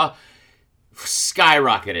Arkansas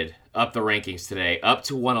skyrocketed up the rankings today, up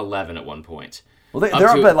to 111 at one point. Well, they're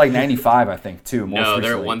up at like 95, I think, too. No,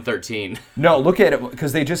 they're at 113. No, look at it,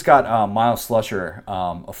 because they just got Miles Slusher,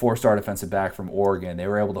 a 4-star defensive back from Oregon. They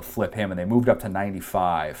were able to flip him, and they moved up to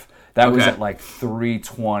 95. That was at like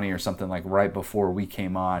 320 or something, like right before we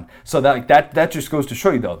came on. So that just goes to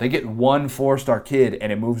show you, though. They get one 4-star kid,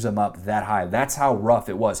 and it moves them up that high. That's how rough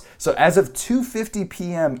it was. So as of 2:50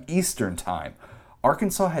 p.m. Eastern time,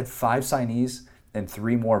 Arkansas had 5 signees and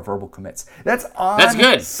 3 more verbal commits. That's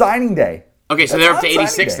good. Signing day. Okay, so they're up to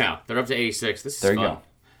 86 now. They're up to 86. This is fun. There you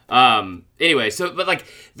go. Anyway, so but like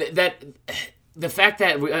the fact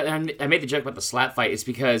that I made the joke about the slap fight is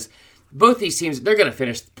because both these teams, they're going to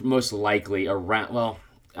finish most likely around. Well,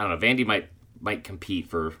 I don't know. Vandy might compete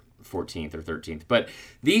for 14th or 13th, but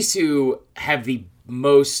these two have the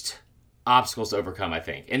most obstacles to overcome, I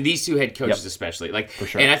think, and these two head coaches especially. Like, for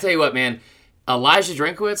sure. And I tell you what, man, Elijah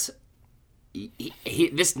Drinkwitz,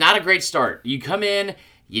 this is not a great start. You come in.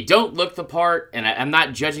 You don't look the part, and I'm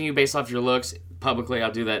not judging you based off your looks. Publicly,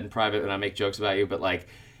 I'll do that in private when I make jokes about you. But, like,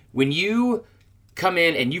 when you come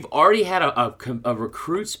in and you've already had a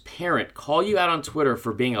recruit's parent call you out on Twitter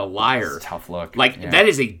for being a liar. It's a tough look. Like, that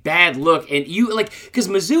is a bad look. And you, like, because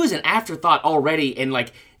Mizzou is an afterthought already, and,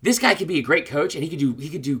 like, this guy could be a great coach, and he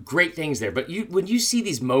could do great things there. But when you see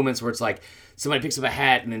these moments where it's like somebody picks up a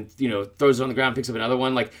hat and then, throws it on the ground, picks up another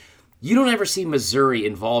one, like, you don't ever see Missouri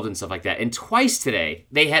involved in stuff like that. And twice today,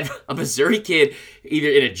 they had a Missouri kid either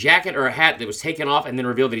in a jacket or a hat that was taken off and then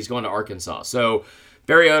revealed that he's going to Arkansas. So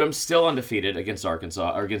Barry Odom still undefeated against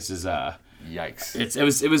Arkansas or against his. Yikes!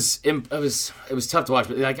 It was tough to watch.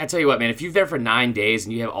 But like I tell you what, man, if you're there for 9 days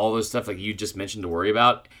and you have all those stuff like you just mentioned to worry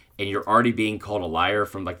about, and you're already being called a liar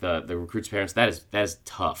from like the recruits' parents, that is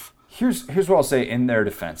tough. Here's what I'll say in their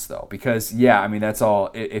defense, though, because I mean that's all.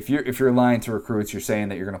 If you're lying to recruits, you're saying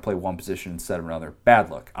that you're going to play one position instead of another. Bad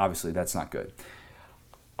look. Obviously, that's not good.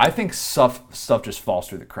 I think stuff just falls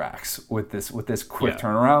through the cracks with this quick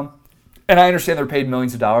turnaround. And I understand they're paid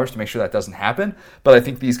millions of dollars to make sure that doesn't happen, but I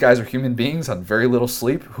think these guys are human beings on very little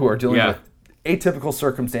sleep who are dealing with atypical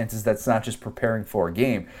circumstances that's not just preparing for a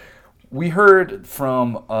game. We heard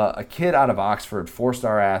from a kid out of Oxford,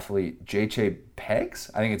 4-star athlete, J.J. Pegs.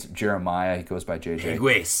 I think it's Jeremiah. He goes by J.J.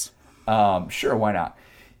 Pegues. Sure, why not?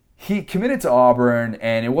 He committed to Auburn,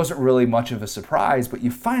 and it wasn't really much of a surprise, but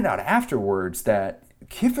you find out afterwards that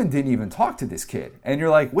Kiffin didn't even talk to this kid. And you're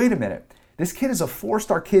like, wait a minute. This kid is a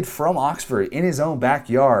 4-star kid from Oxford in his own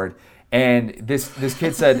backyard. And this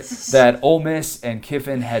kid said that Ole Miss and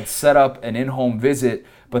Kiffin had set up an in-home visit,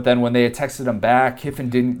 but then when they had texted him back, Kiffin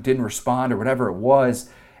didn't respond or whatever it was.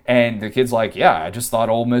 And the kid's like, yeah, I just thought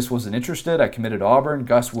Ole Miss wasn't interested. I committed to Auburn.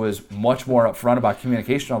 Gus was much more upfront about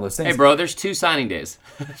communication, all those things. Hey, bro, there's 2 signing days.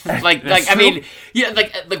 I mean, yeah,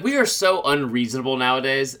 like we are so unreasonable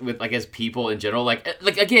nowadays with like as people in general. Like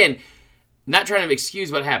again, not trying to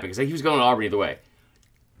excuse what happened because he was going to Auburn either way.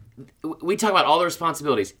 We talk about all the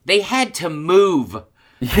responsibilities. They had to move.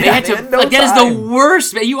 They had to. That is the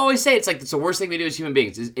worst. You always say it's the worst thing we do as human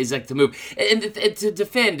beings is like to move. And to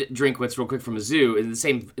defend Drinkwitz real quick from Mizzou in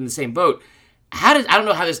the same boat. I don't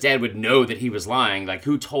know how this dad would know that he was lying. Like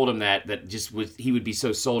who told him that just was he would be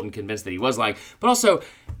so sold and convinced that he was lying. But also,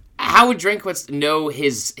 how would Drinkwitz know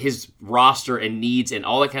his roster and needs and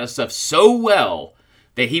all that kind of stuff so well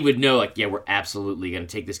that he would know like, yeah, we're absolutely going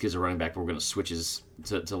to take this kid as a running back, but we're going to switch his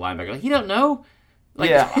to linebacker. Like, you don't know. Like,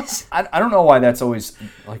 yeah, I don't know why that's always,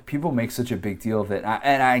 like, people make such a big deal of it.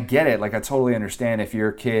 And I get it. Like, I totally understand if you're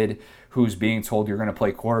a kid who's being told you're going to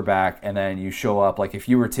play quarterback and then you show up, like, if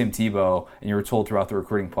you were Tim Tebow and you were told throughout the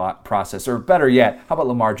recruiting process, or better yet, how about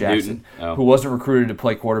Lamar Jackson, who wasn't recruited to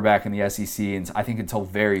play quarterback in the SEC, and I think until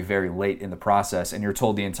very, very late in the process, and you're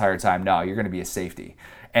told the entire time, no, you're going to be a safety.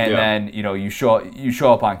 And then, you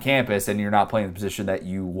show up on campus and you're not playing the position that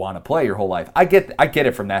you want to play your whole life. I get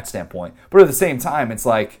it from that standpoint. But at the same time, it's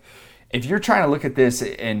like if you're trying to look at this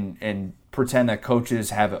and pretend that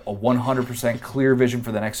coaches have a 100% clear vision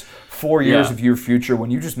for the next 4 years of your future when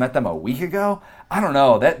you just met them a week ago, I don't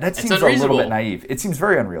know. That seems a little bit naive. It seems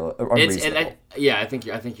very unreasonable. I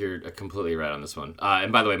think you're completely right on this one.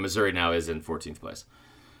 And by the way, Missouri now is in 14th place.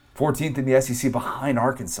 14th in the SEC behind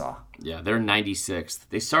Arkansas. Yeah, they're 96th.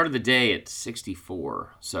 They started the day at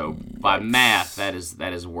 64. So by math, that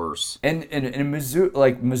is worse. And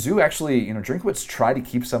Mizzou actually, Drinkwitz tried to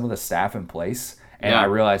keep some of the staff in place. And I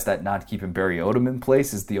realized that not keeping Barry Odom in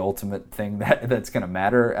place is the ultimate thing that's going to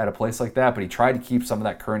matter at a place like that. But he tried to keep some of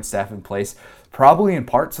that current staff in place, probably in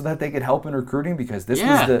part so that they could help in recruiting, because this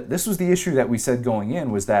was the issue that we said going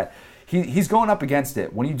in, was that he's going up against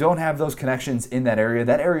it. When you don't have those connections in that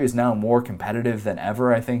area is now more competitive than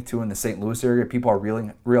ever, I think, too, in the St. Louis area. People are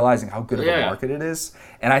realizing how good of a market it is.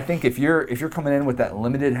 And I think if you're coming in with that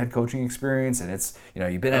limited head coaching experience, and it's,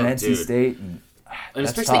 you've been at NC State, and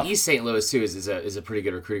especially tough. East St. Louis too is a pretty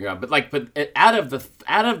good recruiting ground. But out of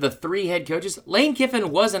the 3 head coaches, Lane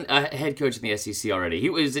Kiffin wasn't a head coach in the SEC already. He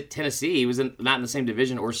was at Tennessee. He was not in the same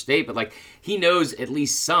division or state, but he knows at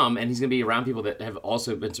least some, and he's going to be around people that have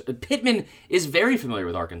also been. Pittman is very familiar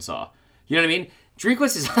with Arkansas. You know what I mean?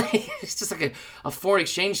 Drinkwitz is it's just like a foreign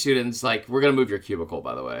exchange student. It's like, we're going to move your cubicle,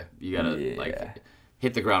 by the way. You got to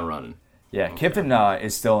hit the ground running. Yeah, okay. Kiffin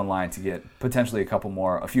is still in line to get potentially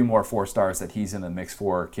a few more 4 stars that he's in the mix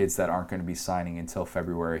for, kids that aren't going to be signing until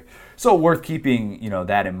February. So worth keeping,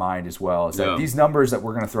 that in mind as well. Is that these numbers that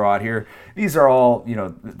we're going to throw out here, these are all,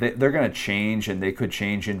 they're going to change, and they could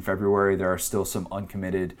change in February. There are still some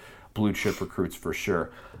uncommitted blue chip recruits for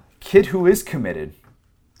sure. Kid who is committed,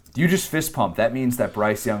 you just fist pump. That means that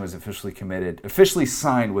Bryce Young is officially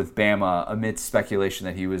signed with Bama amidst speculation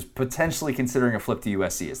that he was potentially considering a flip to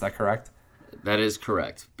USC. Is that correct? That is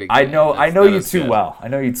correct. I know you too well. I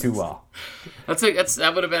know you too well.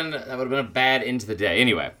 That would have been a bad end to the day.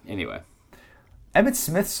 Anyway. Emmitt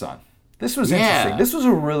Smith's son. This was interesting. This was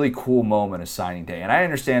a really cool moment of signing day, and I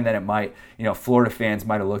understand that it might, Florida fans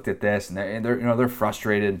might have looked at this and they're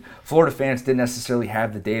frustrated. Florida fans didn't necessarily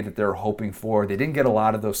have the day that they were hoping for. They didn't get a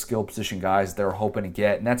lot of those skill position guys they were hoping to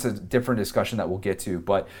get, and that's a different discussion that we'll get to.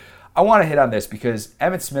 But I want to hit on this because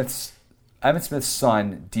Emmitt Smith's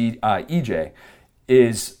son, EJ,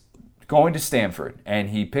 is going to Stanford, and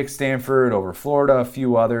he picked Stanford over Florida, a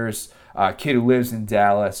few others, kid who lives in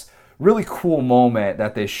Dallas. Really cool moment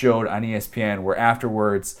that they showed on ESPN where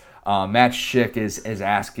afterwards Matt Schick is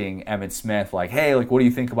asking Emmitt Smith, like, hey, like, what do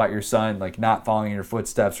you think about your son, like, not following in your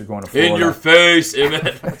footsteps or going to Florida? In your face,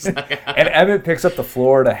 Emmitt. And Emmitt picks up the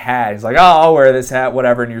Florida hat. He's like, oh, I'll wear this hat,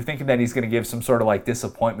 whatever. And you're thinking that he's going to give some sort of, like,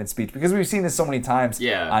 disappointment speech. Because we've seen this so many times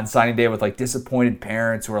on signing day with, like, disappointed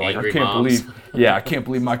parents who are like, Angry I can't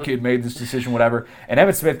believe my kid made this decision, whatever. And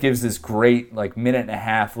Emmitt Smith gives this great, like, minute and a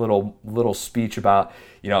half little speech about,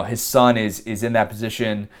 you know, his son is in that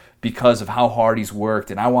position because of how hard he's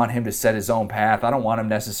worked, and I want him to set his own path. I don't want him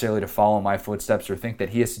necessarily to follow my footsteps or think that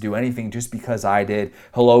he has to do anything just because I did.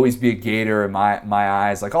 He'll always be a Gator in my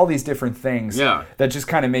eyes. Like, all these different things that just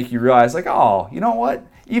kind of make you realize, like, oh, you know what?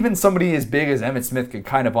 Even somebody as big as Emmitt Smith can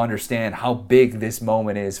kind of understand how big this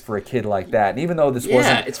moment is for a kid like that. And even though this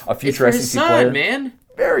wasn't a future SEC player, man.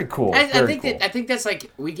 Very cool. I think that's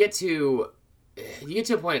like you get to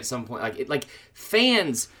a point at some point, like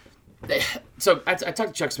fans. So I talked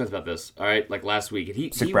to Chuck Smith about this, all right, like last week, and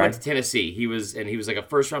he went to Tennessee. He was like a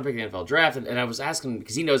first round pick in the NFL draft, and I was asking him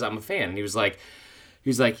because he knows I'm a fan, and he was like, I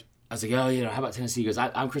was like, oh, you know, how about Tennessee? He goes,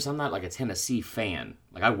 I'm Chris. I'm not like a Tennessee fan.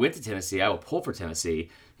 Like, I went to Tennessee. I will pull for Tennessee.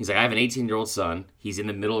 He's like, I have an 18-year-old son. He's in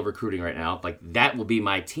the middle of recruiting right now. Like, that will be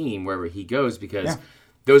my team wherever he goes because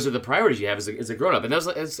those are the priorities you have as a grown up. And I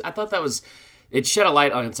thought that was. It shed a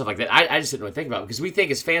light on stuff like that. I just didn't really think about it because we think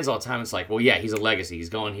as fans all the time, it's like, well, yeah, he's a legacy. He's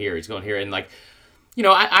going here. And like, you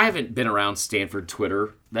know, I haven't been around Stanford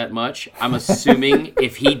Twitter that much. I'm assuming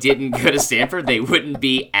if he didn't go to Stanford, they wouldn't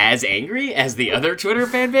be as angry as the other Twitter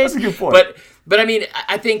fan base. That's a good point. But I mean,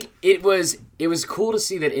 I think it was cool to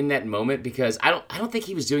see that in that moment because I don't think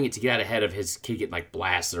he was doing it to get out ahead of his kid getting like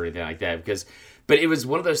blasted or anything like that. But it was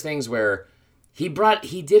one of those things where he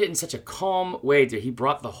did it in such a calm way that he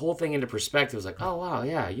brought the whole thing into perspective. It was like, oh wow,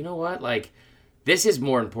 yeah, you know what, like. This is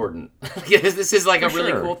more important. This is like a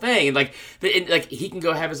really cool thing, and like he can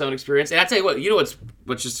go have his own experience. And I tell you what,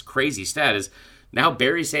 what's just crazy stat is now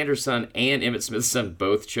Barry Sanders' son and Emmitt Smith's son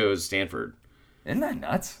both chose Stanford. Isn't that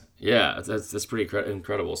nuts? Yeah, that's pretty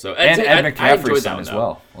incredible. So and Ed McCaffrey's son as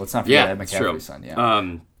well. Let's not forget Ed McCaffrey's son. Yeah.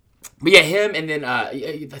 But yeah, him, and then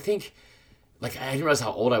I think. Like, I didn't realize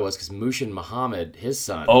how old I was because Mushin Muhammad, his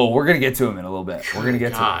son. Oh, we're gonna get to him in a little bit. We're gonna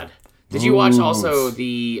get to him. Did you watch also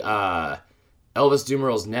the Elvis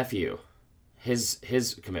Dumervil's nephew, his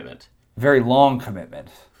commitment? Very long commitment.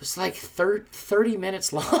 It was like 30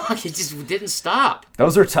 minutes long. It just didn't stop.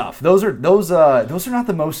 Those are tough. Those are not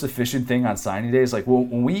the most efficient thing on signing days. Like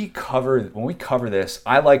when we cover this,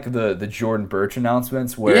 I like the Jordan Burch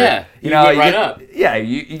announcements where you get right up. Yeah,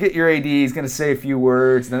 you get your AD. He's going to say a few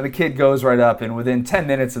words, and then the kid goes right up, and within 10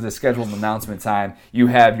 minutes of the scheduled announcement time, you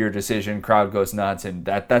have your decision. Crowd goes nuts, and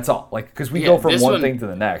that's all. Like because we go from one thing to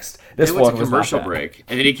the next. This one was commercial break,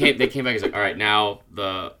 and then they came back. He's like, all right, now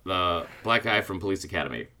the black guy from Police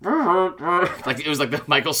Academy. Like it was like the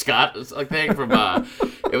Michael Scott like thing from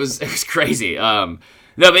it was crazy. No,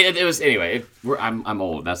 but it was anyway. I'm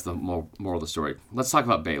old. That's the moral of the story. Let's talk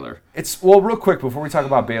about Baylor. Real quick before we talk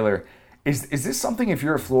about Baylor, is this something if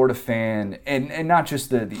you're a Florida fan and not just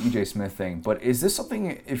the EJ Smith thing, but is this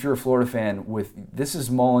something if you're a Florida fan this is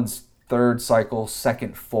Mullen's third cycle,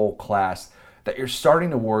 second full class that you're starting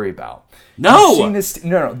to worry about? No. You've seen this,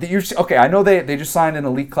 no. Okay, I know they just signed an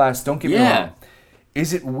elite class. Don't get me wrong.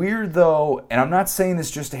 Is it weird, though, and I'm not saying this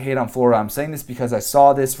just to hate on Florida, I'm saying this because I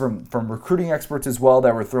saw this from recruiting experts as well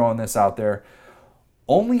that were throwing this out there.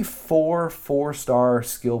 Only 4 4-star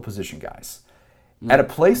skill position guys. At a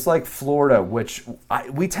place like Florida, which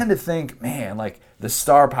we tend to think, man, like the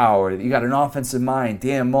star power, you got an offensive mind,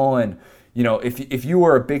 Dan Mullen. You know, if you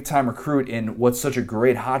were a big-time recruit in what's such a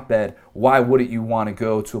great hotbed, why wouldn't you want to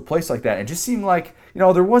go to a place like that? It just seemed like, you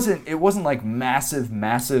know, it wasn't like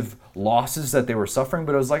massive losses that they were suffering,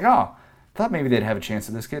 but it was like, I thought maybe they'd have a chance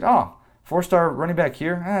at this kid. 4-star running back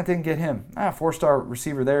here, didn't get him. 4-star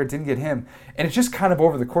receiver there, didn't get him. And it's just kind of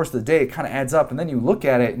over the course of the day, it kind of adds up, and then you look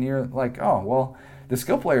at it and you're like, the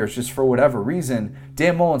skill players, just for whatever reason,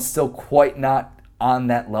 Dan Mullen's still quite not on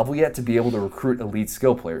that level yet to be able to recruit elite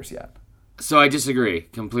skill players yet. So I disagree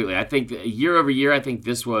completely. I think year over year, I think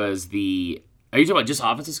this was Are you talking about just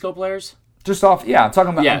offensive skill players? Just off, yeah. I'm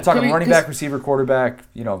talking running back, receiver, quarterback.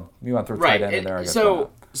 You know, you want to throw tight end in there. I guess so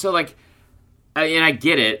like, and I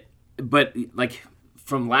get it, but like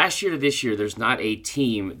from last year to this year, there's not a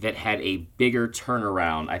team that had a bigger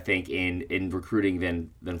turnaround, I think, in recruiting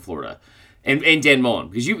than Florida. And Dan Mullen,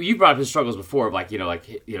 because you brought up his struggles before of he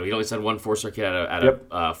only sent one 4-star kid out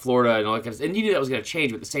of Florida and all that kind of stuff, and you knew that was going to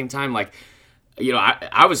change, but at the same time,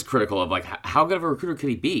 I was critical of how good of a recruiter could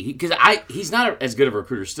he be? Because he's not as good of a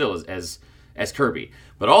recruiter still as Kirby,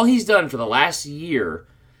 but all he's done for the last year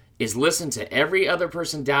is listen to every other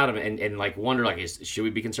person doubt him and like wonder like should we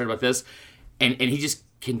be concerned about this? And he just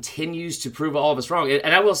continues to prove all of us wrong.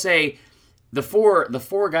 And I will say the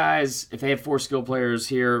four guys, if they have 4 skill players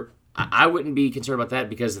here, I wouldn't be concerned about that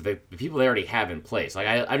because of the people they already have in place. Like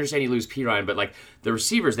I understand you lose Perine, but like the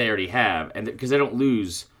receivers they already have, and because they don't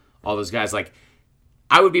lose all those guys, like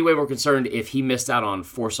I would be way more concerned if he missed out on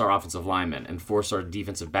 4-star offensive linemen and 4-star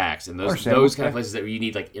defensive backs and those kind of places that you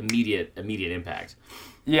need like immediate impact.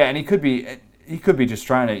 Yeah, and he could be just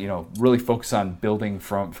trying to really focus on building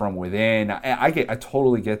from within. I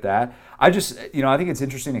totally get that. I just I think it's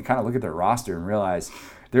interesting to kind of look at their roster and realize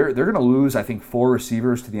they're going to lose, I think, 4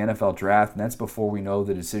 receivers to the NFL draft, and that's before we know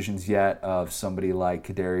the decisions yet of somebody like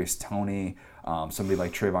Kadarius Toney, somebody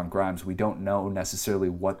like Trayvon Grimes. We don't know necessarily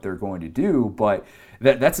what they're going to do, but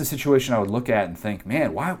that's a situation I would look at and think,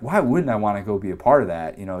 man, why wouldn't I want to go be a part of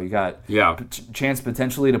that? You got chance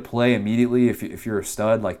potentially to play immediately if you're a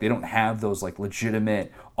stud. Like they don't have those like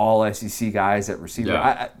legitimate all SEC guys at receiver.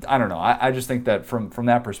 Yeah. I don't know. I just think that from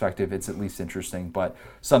that perspective, it's at least interesting, but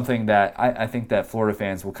something that I think that Florida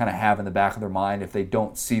fans will kind of have in the back of their mind if they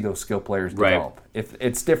don't see those skill players develop. Right. If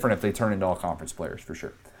it's different if they turn into all conference players for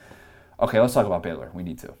sure. Okay, let's talk about Baylor. We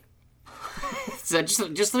need to. So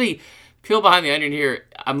just let me peel behind the onion here.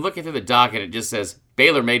 I'm looking through the doc and it just says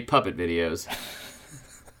Baylor made puppet videos.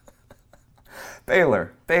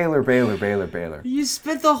 Baylor. You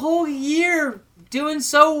spent the whole year doing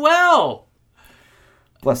so well.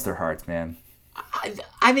 Bless their hearts, man.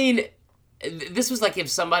 I mean, this was like if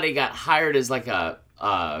somebody got hired as like a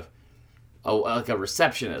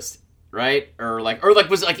receptionist, right? Or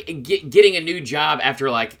was like getting a new job after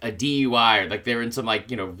like a DUI or like they're in some like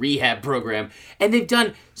rehab program, and they've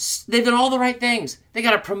done all the right things. They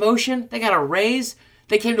got a promotion, they got a raise,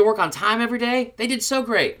 they came to work on time every day. They did so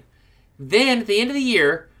great. Then at the end of the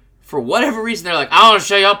year, for whatever reason, they're like, I want to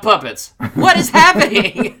show y'all puppets. What is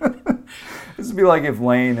happening? This would be like if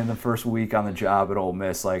Lane in the first week on the job at Ole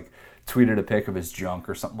Miss like tweeted a pic of his junk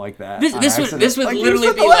or something like that. This would like,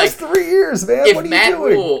 literally be like 3 years, man. What are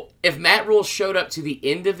you doing? If Matt Rule showed up to the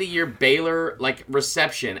end of the year Baylor like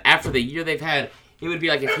reception after the year they've had, it would be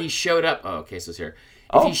like if he showed up. Oh, Queso's here.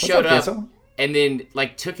 If he showed up and then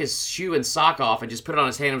like took his shoe and sock off and just put it on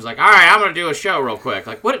his hand and was like, "All right, I'm gonna do a show real quick."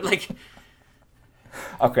 Like what? Like.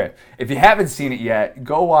 Okay, if you haven't seen it yet,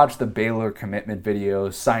 go watch the Baylor commitment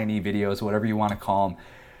videos, signee videos, whatever you want to call them.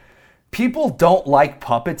 People don't like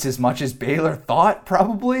puppets as much as Baylor thought,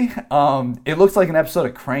 probably. It looks like an episode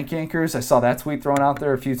of Crank Yankers. I saw that tweet thrown out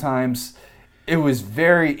there a few times. It was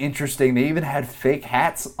very interesting. They even had fake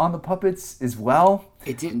hats on the puppets as well.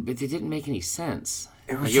 It didn't make any sense.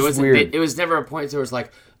 It was weird. It was never a point where it was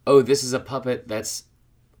like, oh, this is a puppet that's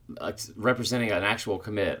like representing an actual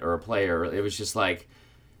commit or a player. It was just like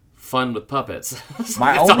fun with puppets.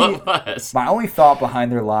 My only thought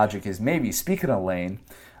behind their logic is maybe, speaking of Lane,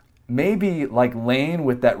 maybe like Lane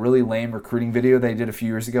with that really lame recruiting video they did a few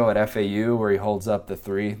years ago at FAU where he holds up the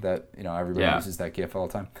 3 that everybody uses that gif all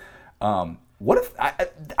the time. What if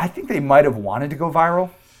I think they might have wanted to go viral?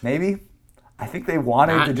 Maybe. I think they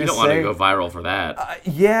wanted to just say... You don't want to go viral for that.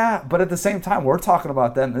 Yeah, but at the same time, we're talking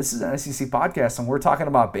about them. This is an SEC podcast, and we're talking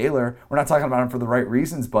about Baylor. We're not talking about them for the right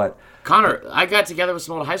reasons, but... Connor, I got together with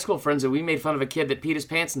some old high school friends, and we made fun of a kid that peed his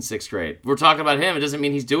pants in 6th grade. We're talking about him. It doesn't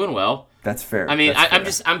mean he's doing well. That's fair. I mean,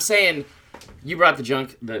 I'm saying... You brought the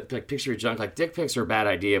junk, the picture of junk. Like, dick pics are a bad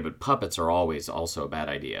idea, but puppets are always also a bad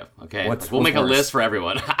idea. Okay, we'll make a list for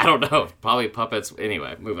everyone. I don't know, probably puppets.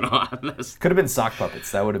 Anyway, moving on. Could have been sock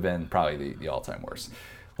puppets. That would have been probably the all-time worst.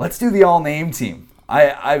 Let's do the all-name team.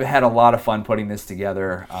 I've had a lot of fun putting this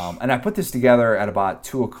together, and I put this together at about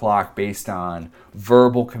 2:00 based on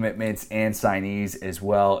verbal commitments and signees as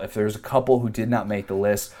well. If there's a couple who did not make the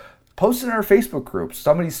list, post in our Facebook group.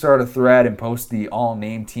 Somebody start a thread and post the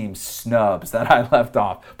all-name team snubs that I left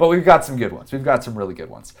off. But we've got some good ones. We've got some really good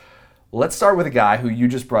ones. Let's start with a guy who you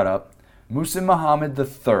just brought up, Muhsin Muhammad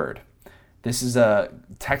III. This is a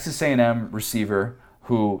Texas A&M receiver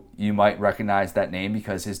who you might recognize that name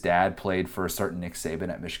because his dad played for a certain Nick Saban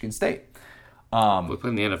at Michigan State. We played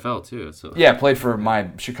in the NFL too. So. Yeah, played for my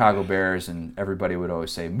Chicago Bears, and everybody would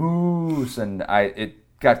always say Moose, and it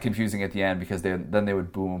got confusing at the end because then they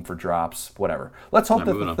would boo him for drops, whatever. Let's hope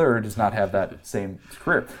that the third does not have that same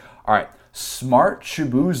career. All right, Smart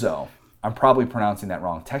Chibuzo. I'm probably pronouncing that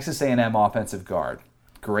wrong. Texas A&M offensive guard.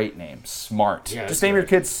 Great name, Smart. Yeah, just name your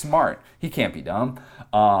kid Smart. He can't be dumb.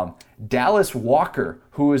 Dallas Walker,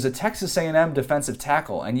 who is a Texas A&M defensive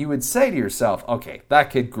tackle, and you would say to yourself, okay,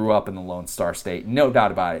 that kid grew up in the Lone Star State, no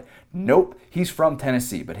doubt about it. Nope, he's from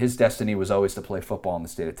Tennessee, but his destiny was always to play football in the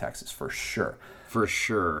state of Texas, for sure. For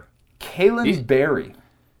sure. Kalen Berry.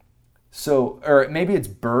 So, or maybe it's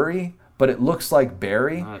Bury, but it looks like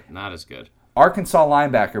Barry. Not as good. Arkansas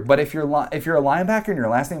linebacker. But if you're a linebacker and your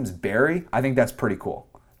last name is Barry, I think that's pretty cool.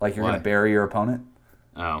 Like you're going to bury your opponent.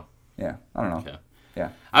 Oh. Yeah, I don't know. Okay. Yeah.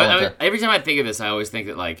 Every time I think of this, I always think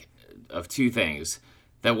that like of two things.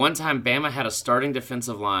 That one time Bama had a starting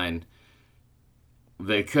defensive line.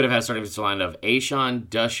 They could have had a starting defensive line of Ashawn,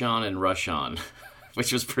 Dushawn, and Rushawn,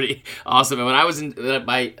 which was pretty awesome. And when I was when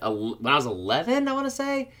I was 11, I want to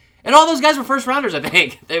say, and all those guys were first rounders. I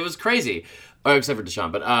think it was crazy, except for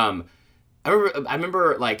Deshaun. But I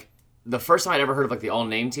remember like the first time I'd ever heard of like the all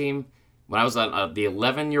name team when I was on the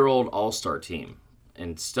 11-year-old all-star team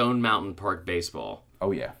in Stone Mountain Park baseball.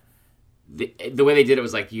 Oh yeah. The way they did it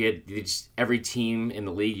was like you just every team in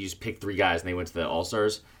the league, you just picked 3 guys and they went to the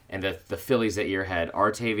all-stars. And the Phillies that year had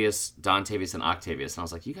Artavius, Dontavius, and Octavius. And I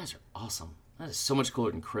was like, you guys are awesome. That is so much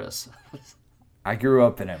cooler than Chris. I grew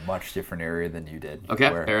up in a much different area than you did. Okay,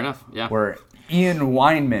 fair enough. Yeah. Where Ian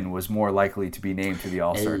Weinman was more likely to be named to the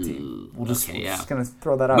All-Star team. We're just going to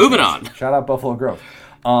throw that out. Moving on. Shout out Buffalo Grove.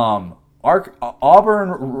 Auburn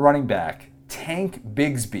running back, Tank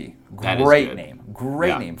Bigsby. Great name.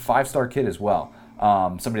 Great name. 5-star kid as well.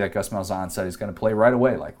 Somebody like Gus Malzahn said he's going to play right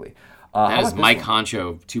away, likely. That is Mike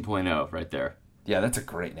Honcho 2.0 right there. Yeah, that's a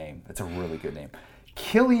great name. That's a really good name.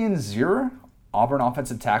 Killian Zierer, Auburn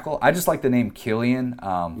offensive tackle. I just like the name Killian.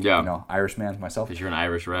 Irishman myself. Because you're an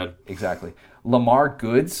Irish Red. Exactly. Lamar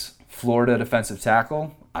Goods, Florida defensive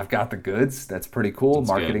tackle. I've got the goods. That's pretty cool.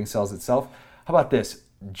 Marketing sells itself. How about this?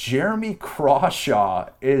 Jeremy Crawshaw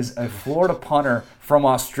is a Florida punter from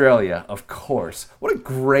Australia, of course. What a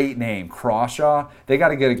great name, Crawshaw. They got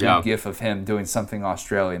to get a good gif of him doing something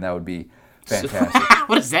Australian. That would be fantastic.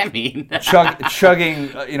 What does that mean?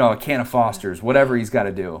 Chugging, a can of Foster's, whatever he's got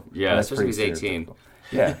to do. Yeah, that's pretty. He's 18.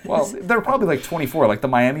 Yeah, well, they're probably like 24. Like the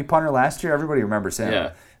Miami punter last year, everybody remembers him.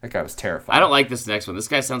 Yeah. That guy was terrifying. I don't like this next one. This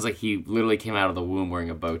guy sounds like he literally came out of the womb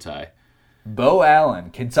wearing a bow tie. Bo Allen,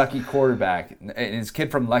 Kentucky quarterback, and his kid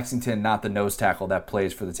from Lexington, not the nose tackle that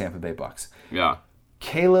plays for the Tampa Bay Bucks. Yeah.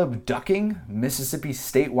 Caleb Ducking, Mississippi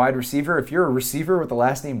State wide receiver. If you're a receiver with the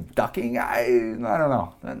last name Ducking, I don't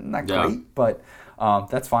know. Not great, but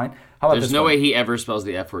that's fine. How about There's no way he ever spells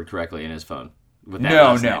the F word correctly in his phone. With that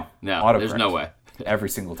No. There's no way. Every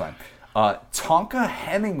single time. Tonka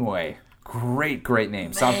Hemingway. Great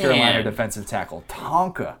name. South Carolina defensive tackle.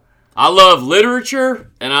 Tonka. I love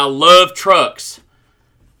literature, and I love trucks.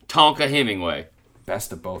 Tonka Hemingway.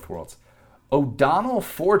 Best of both worlds. O'Donnell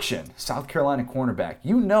Fortune, South Carolina cornerback.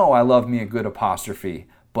 You know I love me a good apostrophe,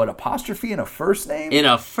 but apostrophe in a first name? In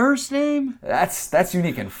a first name? That's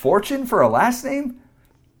unique. And Fortune for a last name?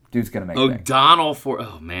 Dude's going to make O'Donnell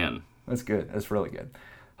Oh, man. That's good. That's really good.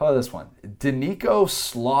 How about this one? Danico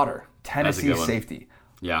Slaughter, Tennessee safety.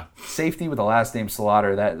 Yeah. Safety with the last name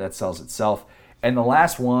Slaughter. That sells itself. And the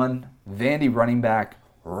last one, Vandy running back,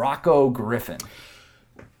 Rocco Griffin.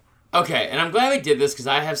 Okay, and I'm glad we did this because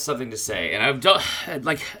I have something to say. And I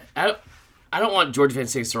don't want Georgia fans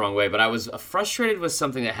to take this the wrong way, but I was frustrated with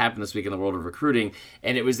something that happened this week in the world of recruiting,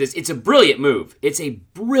 and it was this. It's a brilliant move. It's a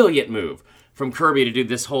brilliant move from Kirby to do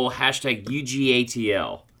this whole hashtag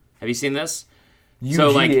UGATL. Have you seen this?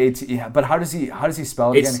 UGATL. Yeah, but how does he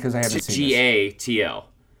spell it again? Because I haven't seen this. GATL.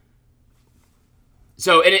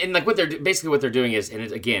 So and like what they're doing is, and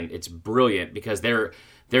it's brilliant because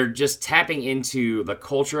they're just tapping into the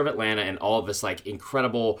culture of Atlanta and all of this like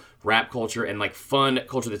incredible rap culture and like fun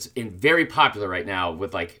culture that's very popular right now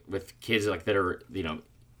with kids like that are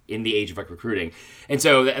in the age of like recruiting. And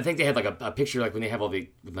so I think they had like a picture like when they have all the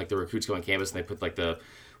like the recruits go on campus and they put like the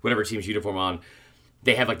whatever team's uniform on.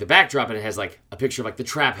 They have like the backdrop and it has like a picture of like the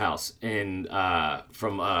Trap House in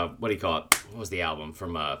from what do you call it? What was the album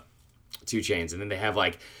from 2 Chainz? And then they have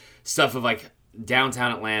like stuff of like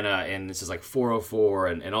downtown Atlanta and this is like 404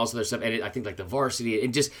 and all this other stuff. And I think like the varsity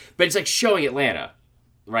but it's like showing Atlanta,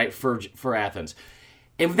 right? For Athens.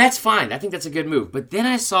 And that's fine. I think that's a good move. But then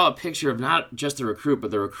I saw a picture of not just the recruit,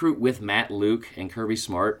 but the recruit with Matt Luke and Kirby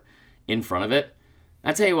Smart in front of it.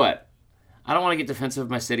 I tell you what, I don't want to get defensive of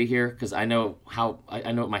my city here because I know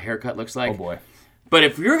what my haircut looks like. Oh boy. But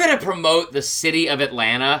if you're going to promote the city of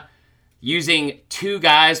Atlanta using 2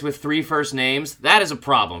 guys with 3 first names, that is a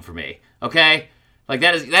problem for me. Okay? Like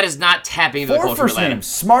that is not tapping into the culture of Atlanta. 4 first names.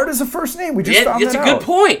 Smart is a first name. We just found that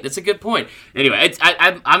out. That's a good point. Anyway,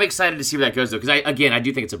 I'm excited to see where that goes though because I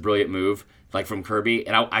do think it's a brilliant move like from Kirby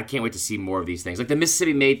and I can't wait to see more of these things. Like the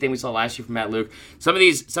Mississippi Made thing we saw last year from Matt Luke. Some of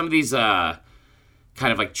these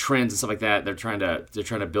kind of like trends and stuff like that they're trying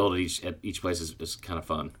to build at each place is kind of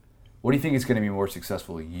fun. What do you think is going to be more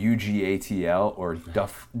successful, UGATL or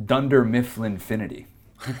Dunder Mifflin Infinity?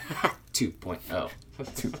 2.0.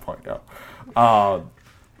 2.0.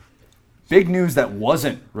 Big news that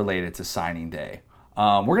wasn't related to signing day.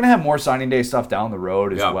 We're going to have more signing day stuff down the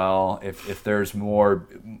road as well. If there's more,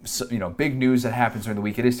 big news that happens during the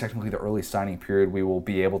week, it is technically the early signing period. We will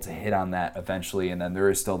be able to hit on that eventually. And then there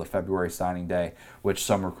is still the February signing day, which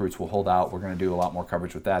some recruits will hold out. We're going to do a lot more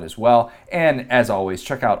coverage with that as well. And as always,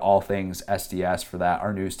 check out all things SDS for that.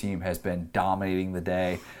 Our news team has been dominating the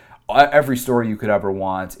day. Every story you could ever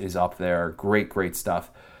want is up there. Great stuff.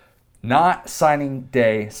 Not signing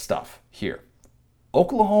day stuff here.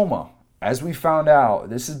 Oklahoma. As we found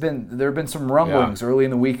out, there have been some rumblings early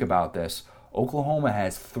in the week about this. Oklahoma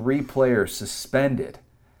has 3 players suspended.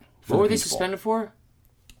 What were they suspended for?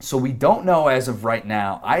 So we don't know as of right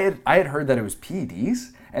now. I had heard that it was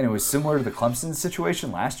PEDs, and it was similar to the Clemson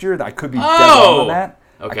situation last year. I could be dead wrong on that.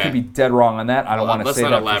 Okay. I could be dead wrong on that. I don't want to say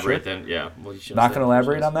that. Let's not elaborate then. Yeah. Well, not going to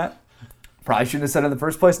elaborate on that. Probably shouldn't have said it in the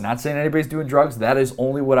first place. Not saying anybody's doing drugs. That is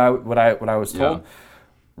only what I was told. Yeah.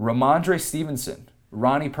 Ramondre Stevenson.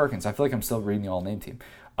 Ronnie Perkins. I feel like I'm still reading the all-name team.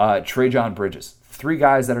 Trajan Bridges. 3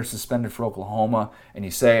 guys that are suspended for Oklahoma. And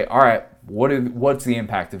you say, all right, what's the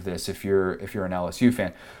impact of this if you're an LSU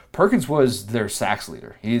fan? Perkins was their sacks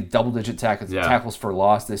leader. He had double-digit tackles for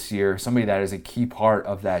loss this year. Somebody that is a key part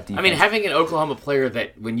of that defense. I mean, having an Oklahoma player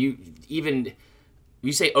that when you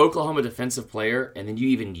say Oklahoma defensive player and then you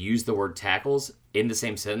even use the word tackles in the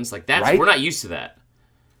same sentence, like that's we're not used to that.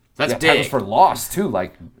 That's big. Tackles for loss, too.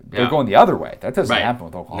 Like, they're going the other way. That doesn't happen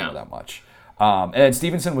with Oklahoma that much. And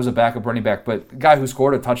Stevenson was a backup running back, but a guy who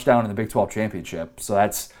scored a touchdown in the Big 12 championship. So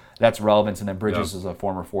that's relevant. And then Bridges is a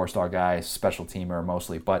former 4-star guy, special teamer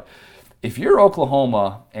mostly. But if you're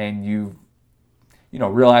Oklahoma and you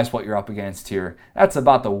realize what you're up against here, that's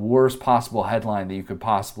about the worst possible headline that you could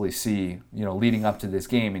possibly see, leading up to this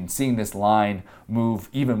game. And seeing this line move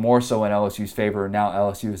even more so in LSU's favor. Now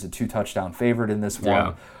LSU is a 2-touchdown favorite in this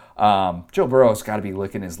one. Joe Burrow's got to be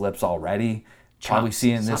licking his lips already. Probably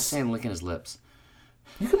seeing this. Stop saying licking his lips.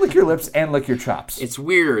 You can lick your lips and lick your chops. It's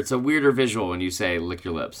weird. It's a weirder visual when you say lick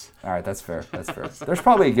your lips. All right, that's fair. There's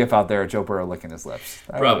probably a gif out there of Joe Burrow licking his lips.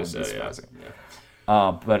 Probably so, yeah.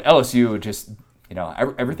 But LSU just,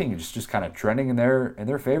 everything is just kind of trending in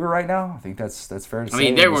their favor right now. I think that's fair to say. I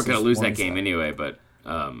mean, they weren't going to lose that game anyway, but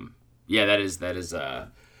that is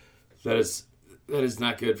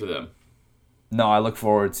not good for them. No, I look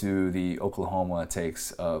forward to the Oklahoma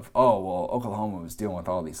takes of, Oklahoma was dealing with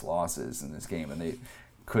all these losses in this game, and they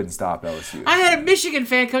couldn't stop LSU. I had a Michigan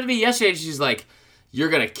fan come to me yesterday, and she's like, "You're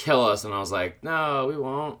going to kill us." And I was like, "No, we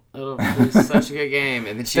won't. It'll be such a good game."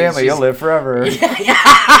 And then Stanley, you'll live forever.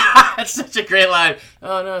 Yeah. That's such a great line.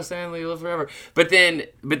 "Oh, no, Stanley, you'll live forever." But then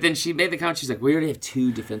she made the comment, she's like, "We already have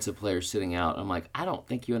 2 defensive players sitting out." I'm like, "I don't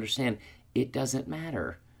think you understand. It doesn't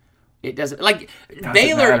matter. It doesn't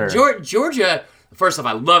Baylor, Georgia. First off,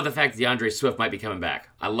 I love the fact that DeAndre Swift might be coming back.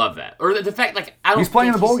 I love that. Or the fact, he's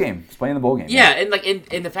playing the bowl game. He's playing the bowl game. Yeah, and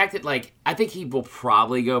the fact that I think he will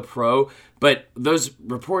probably go pro. But those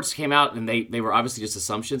reports came out and they were obviously just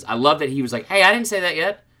assumptions. I love that he was like, "Hey, I didn't say that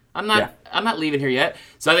yet. I'm not leaving here yet."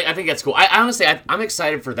 So I think that's cool. I honestly, I'm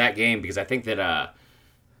excited for that game because I think that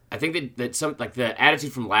some the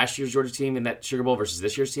attitude from last year's Georgia team in that Sugar Bowl versus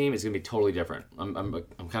this year's team is going to be totally different. I'm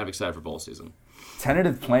kind of excited for bowl season.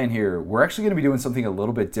 Tentative plan here. We're actually going to be doing something a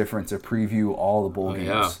little bit different to preview all the bowl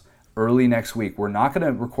games early next week. We're not going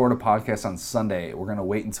to record a podcast on Sunday. We're going to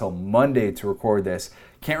wait until Monday to record this.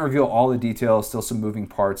 Can't reveal all the details. Still some moving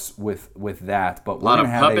parts with that. But we're going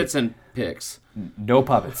to have puppets and picks. No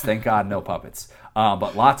puppets. Thank God, no puppets.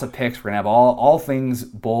 But lots of picks. We're gonna have all things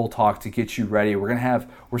bowl talk to get you ready.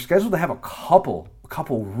 We're scheduled to have a couple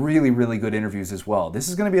really, really good interviews as well. This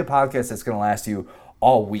is gonna be a podcast that's gonna last you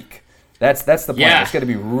all week. That's the plan. Yeah. It's gonna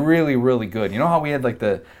be really, really good. You know how we had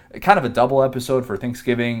the kind of a double episode for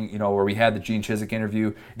Thanksgiving, where we had the Gene Chizik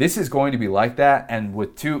interview. This is going to be like that, and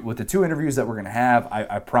with the 2 interviews that we're gonna have,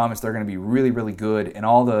 I promise they're gonna be really, really good, and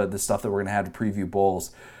all the stuff that we're gonna have to preview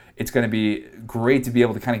bowls. It's going to be great to be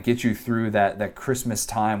able to kind of get you through that Christmas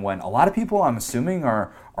time when a lot of people, I'm assuming,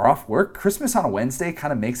 are off work. Christmas on a Wednesday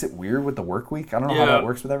kind of makes it weird with the work week. I don't know how that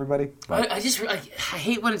works with everybody. But I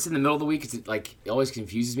hate when it's in the middle of the week because it always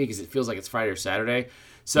confuses me because it feels like it's Friday or Saturday.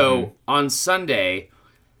 So on Sunday,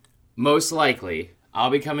 most likely,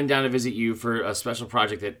 I'll be coming down to visit you for a special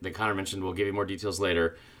project that Connor mentioned. We'll give you more details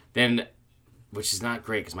later. Which is not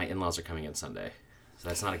great because my in-laws are coming in Sunday. So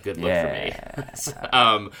that's not a good look for me.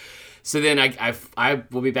 So then I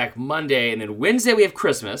will be back Monday, and then Wednesday we have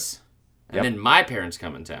Christmas, and then my parents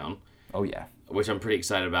come in town. Oh, yeah. Which I'm pretty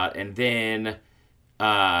excited about. And then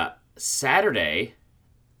Saturday,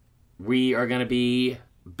 we are going to be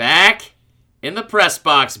back in the press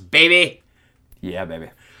box, baby. Yeah, baby.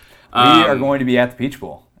 We are going to be at the Peach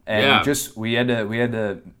Bowl. And Yeah. we had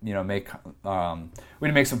to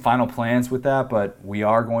make some final plans with that, but we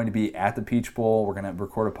are going to be at the Peach Bowl. We're going to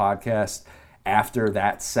record a podcast after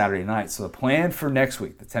that Saturday night. So the plan for next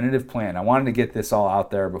week, the tentative plan, I wanted to get this all out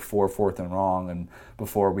there before Fourth and Wrong and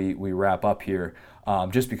before we wrap up here,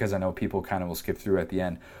 just because I know people kind of will skip through at the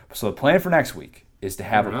end. So the plan for next week is to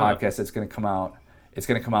have a podcast that's going to come out. It's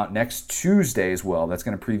going to come out next Tuesday as well. That's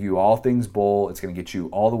going to preview all things bowl. It's going to get you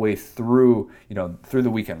all the way through the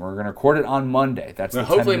weekend. We're going to record it on Monday. That's the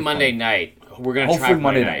hopefully Monday night. We're going to try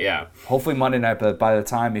Monday night. Yeah. Hopefully Monday night. But by the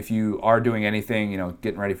time, if you are doing anything,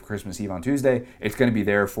 getting ready for Christmas Eve on Tuesday, it's going to be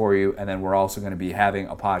there for you. And then we're also going to be having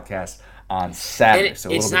a podcast on Saturday.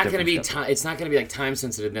 And it's not going to be it's not going to be like time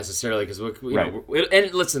sensitive necessarily because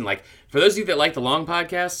and listen, like for those of you that like the long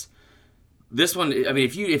podcasts. This one, I mean,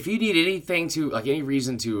 if you need anything any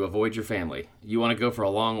reason to avoid your family, you want to go for a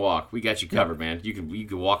long walk, we got you covered, man. You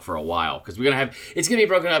can walk for a while because it's gonna be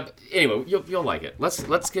broken up. Anyway, you'll like it.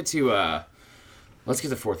 Let's get to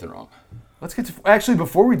Fourth and Wrong. Actually,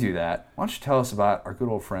 before we do that, why don't you tell us about our good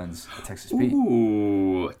old friends at Texas Pete?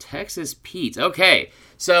 Ooh, Texas Pete. Okay,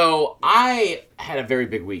 so I had a very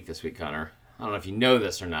big week this week, Connor. I don't know if you know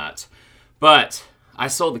this or not, but I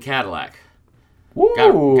sold the Cadillac.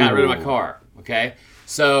 Got rid of my car. Okay,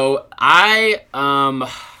 so I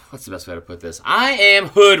what's the best way to put this? I am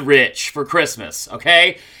hood rich for Christmas.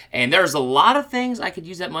 Okay, and there's a lot of things I could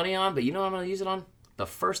use that money on, but you know what I'm going to use it on? The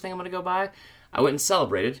first thing I'm going to go buy. I went and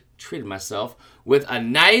celebrated, treated myself with a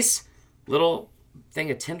nice little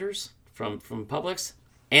thing of tenders from Publix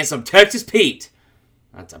and some Texas Pete.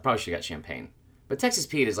 I probably should have got champagne, but Texas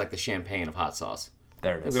Pete is like the champagne of hot sauce.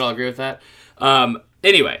 There it is. We all agree with that.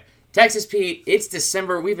 Anyway. Texas Pete, it's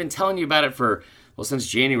December. We've been telling you about it since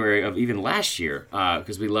January of even last year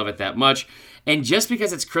because we love it that much. And just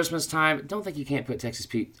because it's Christmas time, don't think you can't put Texas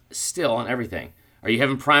Pete still on everything. Are you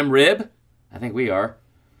having prime rib? I think we are.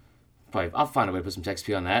 Probably, I'll find a way to put some Texas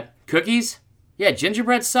Pete on that. Cookies? Yeah,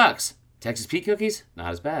 gingerbread sucks. Texas Pete cookies?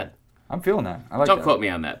 Not as bad. I'm feeling that. I like Don't that. quote me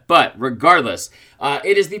on that. But regardless,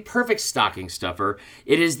 it is the perfect stocking stuffer.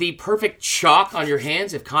 It is the perfect chalk on your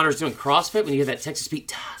hands if Connor's doing CrossFit when you get that Texas Pete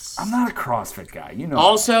toss. I'm not a CrossFit guy.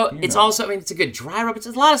 It's a good dry rub. It's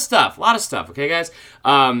a lot of stuff. Okay, guys?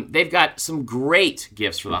 They've got some great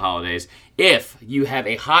gifts for the holidays. If you have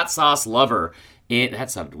a hot sauce lover,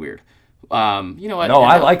 that sounded weird. You know what? No,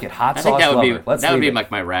 I like it. Hot sauce lover. That would be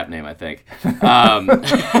like my rap name, I think.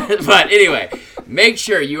 But anyway, make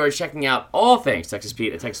sure you are checking out all things Texas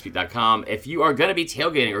Pete at TexasPete.com. If you are going to be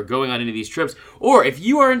tailgating or going on any of these trips, or if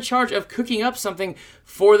you are in charge of cooking up something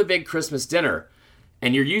for the big Christmas dinner,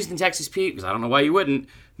 and you're using Texas Pete, because I don't know why you wouldn't,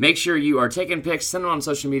 make sure you are taking pics, send them on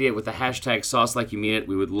social media with the hashtag sauce like you mean it.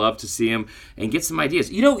 We would love to see them and get some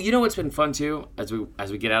ideas. You know what's been fun too, as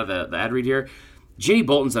we get out of the ad read here? Ginny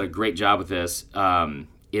Bolton's done a great job with this in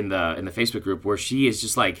the Facebook group where she is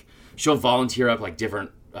just like, she'll volunteer up like different,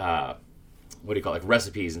 like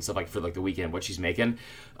recipes and stuff like for like the weekend, what she's making.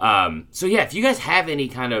 So yeah, if you guys have any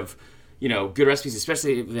kind of, good recipes,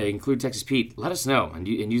 especially if they include Texas Pete, let us know and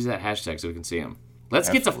use that hashtag so we can see them. Let's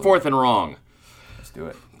get to Fourth and Wrong. Let's do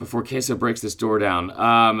it. Before Queso breaks this door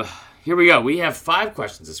down. Here we go. We have 5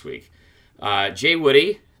 questions this week. Jay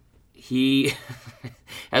Woody, he...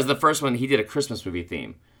 As the first one, he did a Christmas movie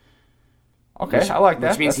theme. Okay, I like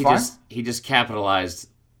that. Which means That's he just capitalized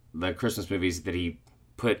the Christmas movies that he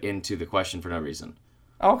put into the question for no reason.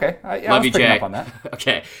 Oh, okay. Love you, Jay. Up on that.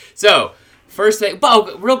 Okay, so first thing,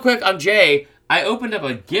 real quick on Jay, I opened up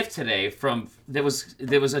a gift today that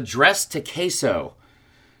was addressed to Queso.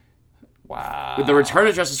 Wow. With the return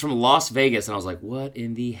address is from Las Vegas, and I was like, what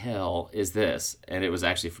in the hell is this? And it was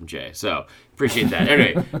actually from Jay. So, appreciate that.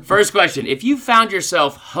 Anyway, first question. If you found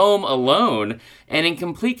yourself home alone and in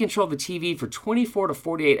complete control of the TV for 24 to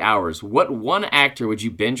 48 hours, what one actor would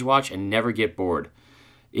you binge watch and never get bored?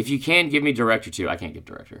 If you can, give me director too. I can't give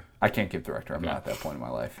director. I can't give director. I'm not at that point in my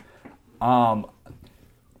life.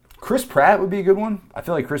 Chris Pratt would be a good one. I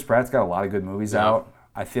feel like Chris Pratt's got a lot of good movies out.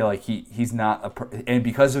 I feel like he's not and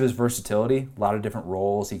because of his versatility, a lot of different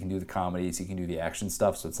roles. He can do the comedies, he can do the action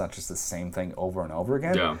stuff, so it's not just the same thing over and over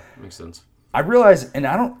again. Yeah, makes sense. I realize, and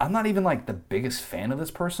I'm not even like the biggest fan of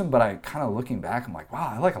this person, but I kind of looking back, I'm like,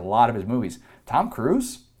 wow, I like a lot of his movies. Tom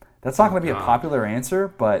Cruise, that's not going to be a popular answer,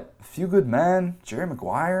 but A Few Good Men, Jerry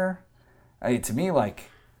Maguire, to me, like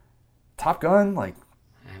Top Gun, like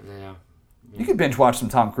you could binge watch some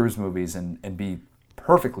Tom Cruise movies and be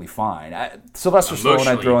perfectly fine. Sylvester Stallone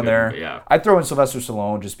I'd throw in there. Yeah. I'd throw in Sylvester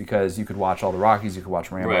Stallone just because you could watch all the Rockies, you could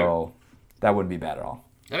watch Rambo. Right. That wouldn't be bad at all.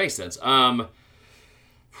 That makes sense.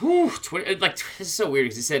 Whew, like this is so weird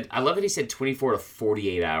because he said. I love that he said 24 to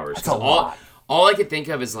 48 hours. That's a lot. All I could think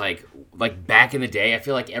of is like back in the day. I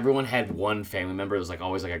feel like everyone had one family member. It was like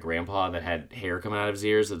always like a grandpa that had hair coming out of his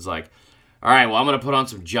ears. It's like, all right, well I'm gonna put on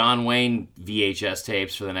some John Wayne VHS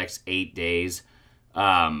tapes for the next 8 days.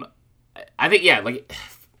 I think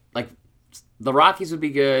like the Rockies would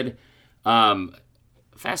be good.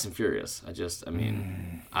 Fast and Furious.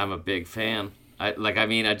 I'm a big fan.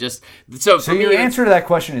 So your answer to that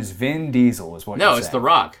question is Vin Diesel is what you're saying. No, it's The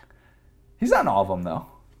Rock. He's not in all of them though.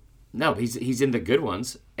 No, he's in the good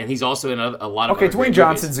ones, and he's also in a lot of. Okay, Dwayne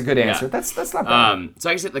Johnson's a good answer. Yeah. That's not bad. So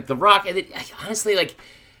like I said, like The Rock, and honestly, like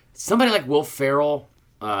somebody like Will Ferrell.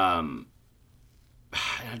 I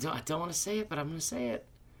don't want to say it, but I'm going to say it.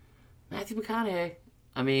 Matthew McConaughey.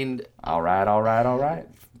 I mean. All right.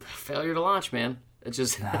 Failure to launch, man. It's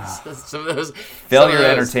just some of those. Failure to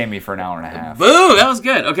entertain me for an hour and a half. Boom! That was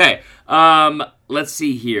good. Okay. Let's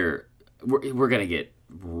see here. We're gonna get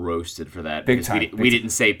roasted for that. Big time. We didn't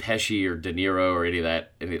say Pesci or De Niro or any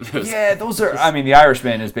of those. Yeah, those are. I mean, The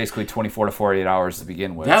Irishman is basically 24 to 48 hours to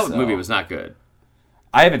begin with. That movie was not good.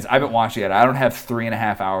 I haven't watched it yet. I don't have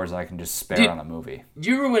 3.5 hours I can just spare on a movie. Do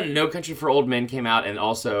you remember when No Country for Old Men came out and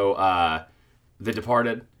also The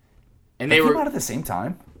Departed? And they came out at the same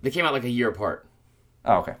time. They came out like a year apart.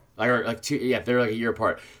 Oh, okay. Like 2. Yeah, they were like a year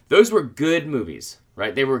apart. Those were good movies,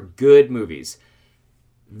 right? They were good movies.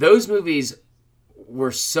 Those movies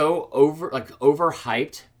were so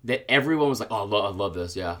overhyped that everyone was like, "Oh, I love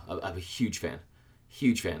this. Yeah, I'm a huge fan."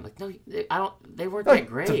 Like, no, I don't. They weren't that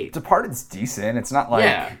great. Departed's decent. It's not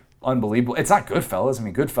like unbelievable. It's not Goodfellas. I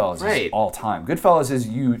mean, Goodfellas is all time. Goodfellas is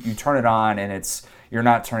you turn it on and you're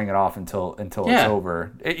not turning it off until it's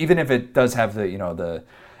over. Even if it does have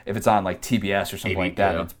if it's on like TBS or something like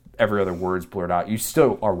that, and it's every other word's blurred out. You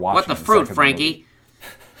still are watching. What the fruit, Frankie?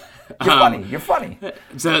 You're funny.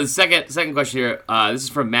 So the second question here. This is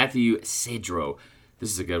from Matthew Cedro.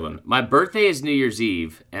 This is a good one. My birthday is New Year's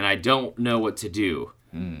Eve, and I don't know what to do.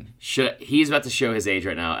 He's about to show his age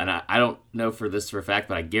right now, and I don't know for a fact,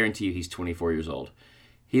 but I guarantee you he's 24 years old.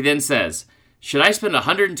 He then says, should I spend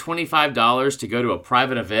 $125 to go to a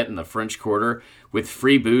private event in the French Quarter with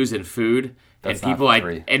free booze and food and people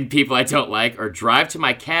I don't like, or drive to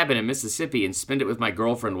my cabin in Mississippi and spend it with my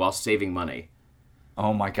girlfriend while saving money?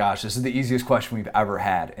 Oh my gosh, this is the easiest question we've ever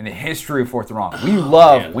had in the history of Fourth and Wrong. We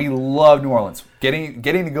love New Orleans. Getting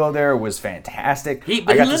to go there was fantastic. He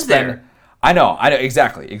lives there. I know,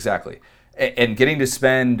 exactly. And getting to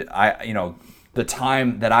spend, the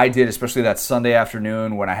time that I did, especially that Sunday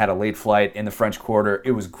afternoon when I had a late flight in the French Quarter,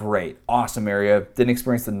 it was great. Awesome area. Didn't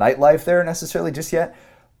experience the nightlife there necessarily just yet.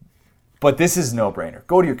 But this is a no-brainer.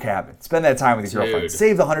 Go to your cabin. Spend that time with your girlfriend.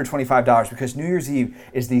 Save the $125 because New Year's Eve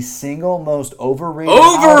is the single most overrated.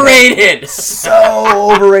 Overrated!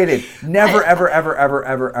 So overrated. Never,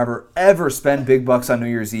 ever spend big bucks on New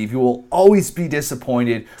Year's Eve. You will always be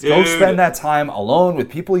disappointed. Dude. Go spend that time alone with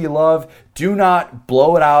people you love. Do not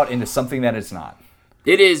blow it out into something that it's not.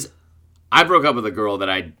 It is. I broke up with a girl that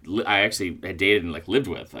I actually had dated and lived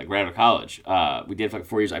with, right out of college. We dated for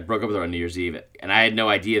 4 years. I broke up with her on New Year's Eve, and I had no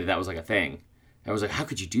idea that was a thing. I was like, "How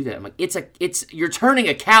could you do that?" I'm like, you're turning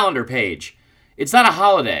a calendar page. It's not a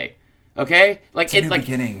holiday, okay? It's a new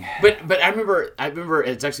beginning. But I remember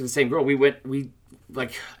it's actually the same girl. We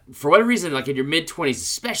for whatever reason, in your mid-20s,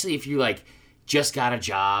 especially if you just got a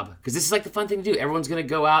job, because this is the fun thing to do. Everyone's gonna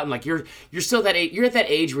go out and you're still that age. You're at that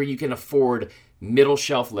age where you can afford middle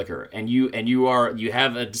shelf liquor, and you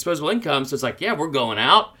have a disposable income, so it's we're going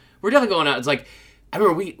out. We're definitely going out. It's I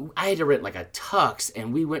remember I had to rent a tux,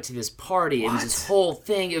 and we went to this party, and it was this whole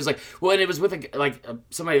thing. It was and it was with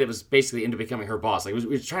somebody that was basically into becoming her boss. We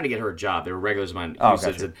were trying to get her a job. They were regulars of mine,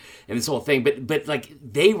 and this whole thing. But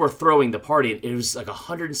they were throwing the party, and it was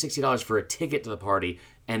 $160 for a ticket to the party,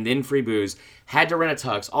 and then free booze. Had to rent a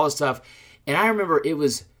tux, all this stuff, and I remember it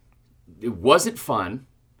wasn't fun.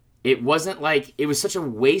 It wasn't it was such a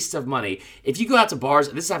waste of money. If you go out to bars,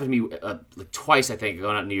 this happened to me twice, I think,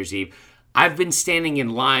 going out New Year's Eve. I've been standing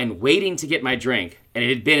in line waiting to get my drink, and it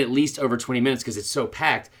had been at least over 20 minutes because it's so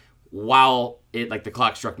packed while the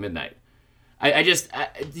clock struck midnight. New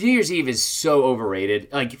Year's Eve is so overrated.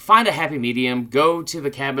 Find a happy medium, go to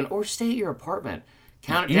the cabin, or stay at your apartment.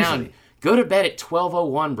 Count it down. Go to bed at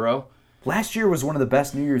 12:01, bro. Last year was one of the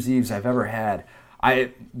best New Year's Eves I've ever had.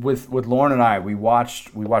 With Lauren and I, we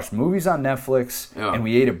watched movies on Netflix, and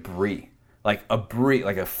we ate a brie.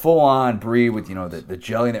 A full-on brie with, the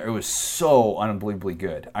jelly in there. It was so unbelievably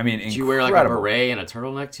good. I mean, did you wear a beret and a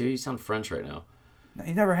turtleneck too? You sound French right now. No,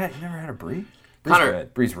 you never had a brie? Bree's Connor,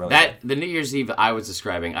 good. Bree's really that good. the New Year's Eve I was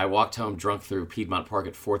describing, I walked home drunk through Piedmont Park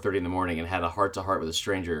at 4:30 in the morning and had a heart-to-heart with a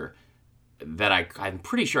stranger that I'm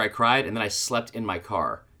pretty sure I cried, and then I slept in my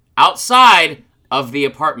car outside of the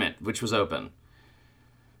apartment, which was open.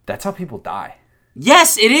 That's how people die.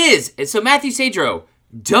 Yes, it is. And so Matthew Sadro,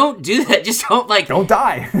 don't do that. Just Don't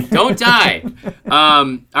die. don't die.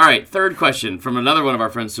 All right, third question from another one of our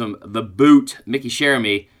friends from The Boot, Mickey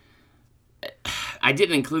Sheremy. I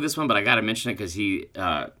didn't include this one, but I got to mention it because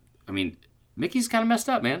Mickey's kind of messed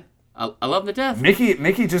up, man. I love him to death.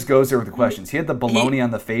 Mickey just goes there with the questions. He had the baloney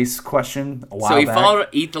on the face question a while back. So he followed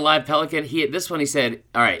Eat the Live Pelican. This one he said,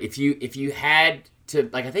 all right, if you had to,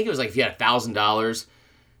 like, I think it was like if you had $1,000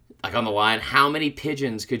 like on the line, how many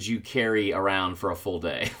pigeons could you carry around for a full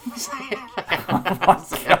day?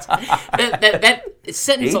 that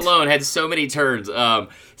sentence alone had so many turns.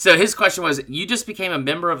 So his question was, you just became a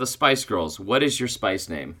member of the Spice Girls. What is your Spice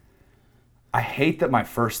name? I hate that my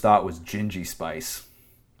first thought was Gingy Spice.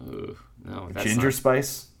 Ooh, no,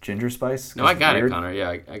 Spice? Ginger Spice? No, I got it, Connor. Yeah,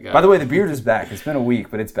 I got it. By the way, the beard is back. It's been a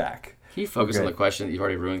week, but it's back. Can you focus on the question that you've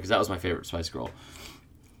already ruined? Because that was my favorite Spice Girl.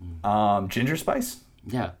 Ginger Spice?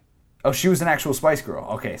 Yeah. Oh, she was an actual Spice Girl.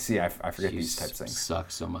 Okay, see, I forget these types of things.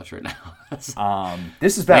 Sucks so much right now.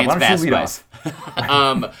 This is bad. Why don't you lead off?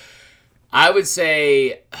 I would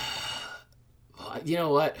say, you know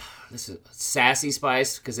what? This is Sassy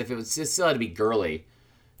Spice, because if it still had to be girly,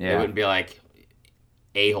 it wouldn't be like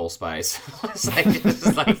A-hole Spice.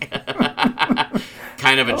 It's like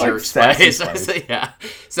kind of a jerk Spice. Yeah.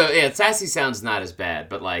 So yeah, Sassy sounds not as bad,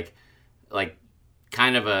 but like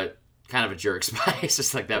kind of a jerk Spice,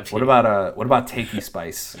 just like that. What about Takey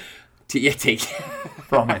Spice? Take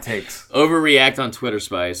for all my takes. Overreact on Twitter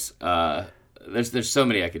Spice. There's so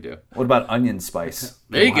many I could do. What about Onion Spice?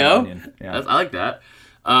 There you go. Yeah. I like that.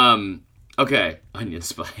 Okay, Onion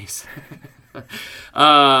Spice.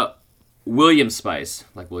 William Spice,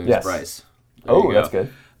 like Williams Bryce. That's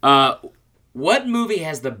good. What movie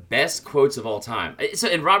has the best quotes of all time? So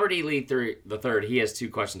in Robert E. Lee the third, he has two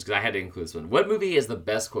questions because I had to include this one. What movie has the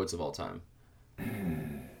best quotes of all time?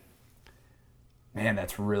 Man,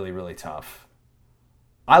 that's really, really tough.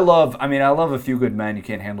 I love A Few Good Men. You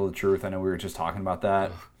Can't Handle the Truth. I know we were just talking about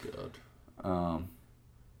that. Oh, God.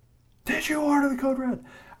 Did you order the Code Red?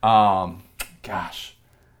 Gosh.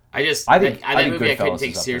 I think that movie I couldn't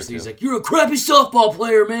take seriously. He's like, you're a crappy softball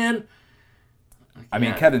player, man. I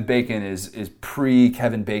mean, Kevin Bacon is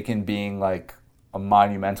pre-Kevin Bacon being like a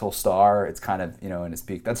monumental star. It's kind of, in its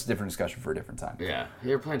peak. That's a different discussion for a different time. Yeah.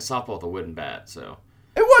 You were playing softball with a wooden bat, so.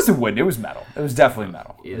 It wasn't wooden. It was metal. It was definitely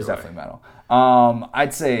metal. Metal.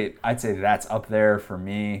 I'd say that's up there for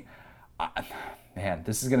me. Man,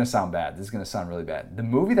 this is going to sound bad. This is going to sound really bad. The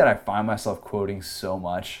movie that I find myself quoting so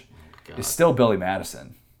much is still Billy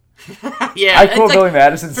Madison. Yeah. I quote Billy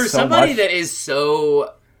Madison so much. For somebody that is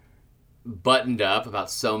so buttoned up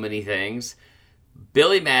about so many things,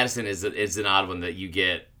 Billy Madison is an odd one that you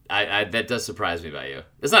get. That does surprise me about you.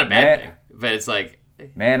 It's not a bad thing, but it's like,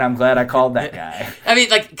 man, I'm glad I called that guy. I mean,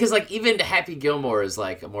 like, because like even Happy Gilmore is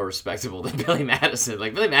like more respectable than Billy Madison.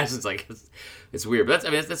 Like Billy Madison's like it's weird, but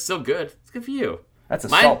that's still good. It's good for you. That's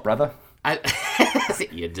assault, brother.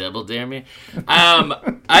 You double dare me.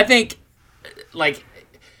 I think like,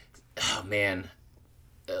 oh man,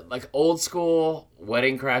 like old school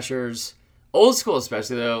Wedding Crashers. Old school,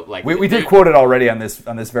 especially though, like we did quote it already on this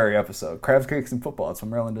very episode. Crabs, cakes, and football. It's what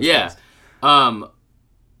Maryland does. Yeah.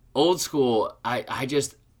 Old school. I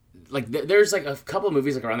just like there's like a couple of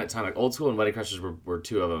movies like around that time, like Old School and Wedding Crashers were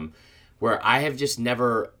two of them, where I have just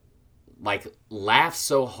never like laughed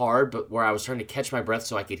so hard, but where I was trying to catch my breath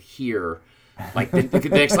so I could hear like the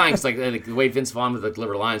next line, cause like the way Vince Vaughn would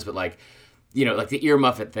deliver lines, but like. Like the ear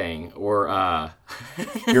muffet thing, or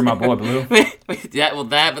 "You're my boy, Blue."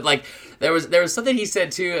 But like there was something he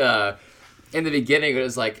said too in the beginning. It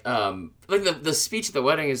was like the speech at the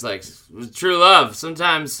wedding is like true love.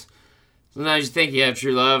 Sometimes you think you have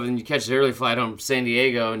true love, and you catch the early flight home from San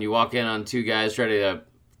Diego, and you walk in on two guys ready to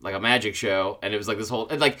like a magic show, and it was like this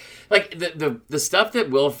whole like the stuff that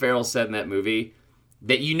Will Ferrell said in that movie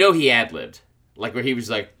that he ad-libbed, like where he was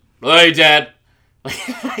like, "Hey, Dad."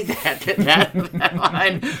 Like that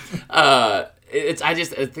line. I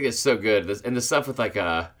think it's so good. And the stuff with like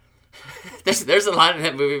there's a line in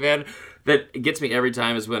that movie, man, that gets me every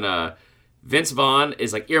time is when Vince Vaughn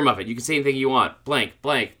is like, ear muffet, you can say anything you want, blank,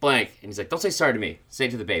 blank, blank, and he's like, don't say sorry to me, say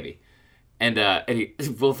it to the baby. And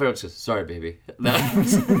Will Ferrell says, sorry, baby.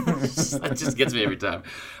 That just gets me every time.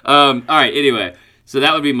 All right, anyway, so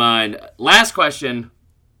that would be mine. Last question.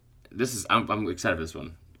 I'm excited for this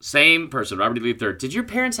one. Same person, Robert E. Lee III. Did your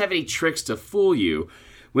parents have any tricks to fool you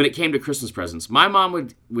when it came to Christmas presents. My mom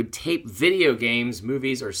would tape video games,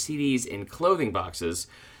 movies, or CDs in clothing boxes.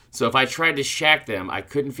 So if I tried to shack them, I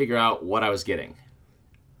couldn't figure out what I was getting.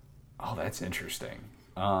 Oh, that's interesting.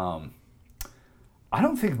 I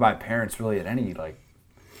don't think my parents really had any like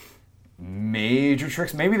major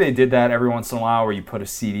tricks. Maybe they did that every once in a while where you put a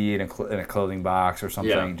CD in a clothing box or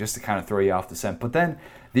something just to kind of throw you off the scent. But then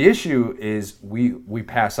the issue is we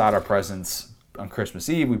pass out our presents on Christmas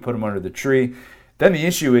Eve. We put them under the tree. Then the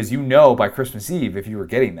issue is by Christmas Eve if you were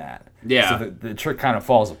getting that. Yeah. So the trick kind of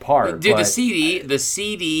falls apart. Dude, the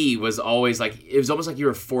CD was always like, it was almost like you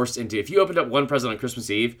were forced into, if you opened up one present on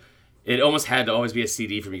Christmas Eve, it almost had to always be a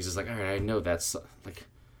CD for me because it's like, all right, I know that's like,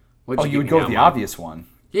 you would go with the obvious one.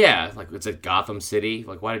 Yeah, like it's a Gotham City.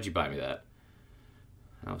 Like, why did you buy me that?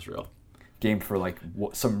 That was real. Game for like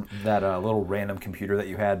that little random computer that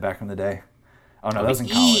you had back in the day. Oh no, that was in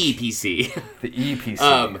college. EPC. The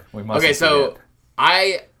EPC. Okay, so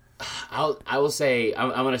I will say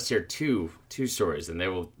I'm going to share two stories, and they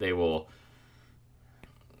will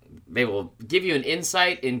give you an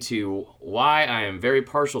insight into why I am very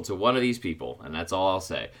partial to one of these people, and that's all I'll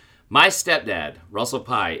say. My stepdad, Russell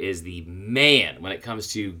Pye, is the man when it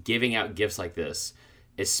comes to giving out gifts like this,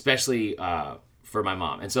 especially for my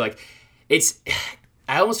mom. And so, like,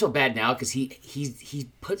 I almost feel bad now because he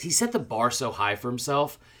set the bar so high for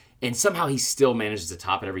himself, and somehow he still manages to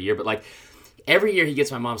top it every year. But like every year, he gets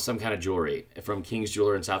my mom some kind of jewelry from King's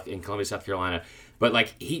Jeweler in Columbia, South Carolina. But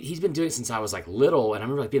like he's been doing it since I was like little, and I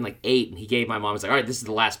remember like being like 8, and he gave my mom, he's like, all right, this is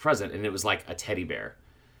the last present, and it was like a teddy bear.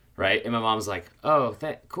 Right? And my mom's like, oh,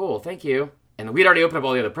 cool, thank you. And we'd already opened up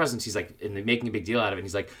all the other presents. He's like, and they're making a big deal out of it. And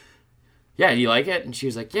he's like, yeah, do you like it? And she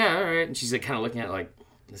was like, yeah, all right. And she's like kind of looking at it like,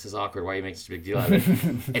 this is awkward. Why are you making such a big deal out of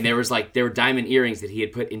it? And there were diamond earrings that he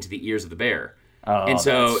had put into the ears of the bear. Oh, and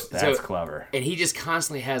so that's clever. And he just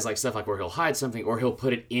constantly has like stuff like where he'll hide something, or he'll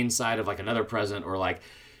put it inside of like another present, or like,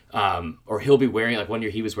 or he'll be wearing, like one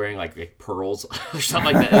year he was wearing like pearls or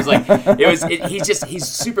something like that. It was he's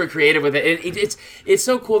super creative with it. It's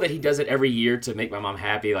so cool that he does it every year to make my mom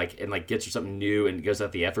happy, like, and like gets her something new and goes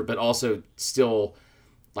out the effort, but also still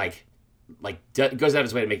like goes out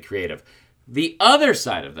his way to make it creative. The other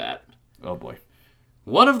side of that, oh boy,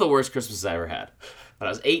 one of the worst Christmases I ever had when I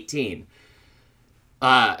was 18,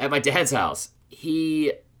 at my dad's house,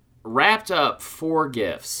 he wrapped up 4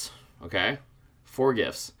 gifts. Okay, 4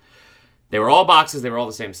 gifts. They were all boxes. They were all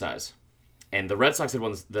the same size. And the Red Sox had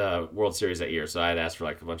won the World Series that year, so I had asked for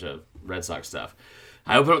like a bunch of Red Sox stuff.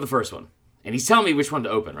 I opened up the first one, and he's telling me which one to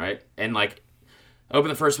open, right? And like, I open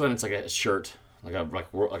the first one, it's like a shirt, like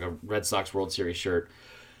a Red Sox World Series shirt.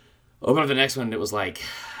 Open up the next one, and it was like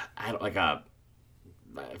a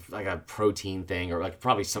protein thing, or like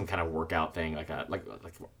probably some kind of workout thing, like I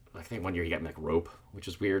think one year he got me like rope, which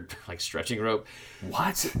was weird, like stretching rope.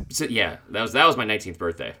 What? So yeah, that was my 19th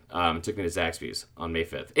birthday. It took me to Zaxby's on May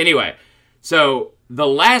 5th. Anyway, so the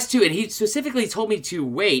last 2, and he specifically told me to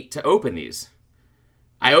wait to open these.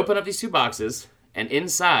 I open up these 2 boxes, and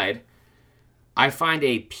inside, I find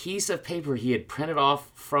a piece of paper he had printed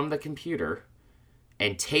off from the computer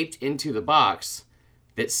and taped into the box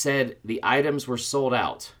that said the items were sold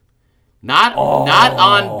out. Not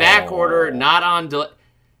on back order, not on...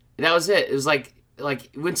 That was it. It was like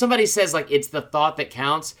when somebody says like it's the thought that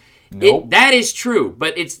counts. Nope. That is true,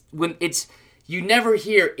 but you never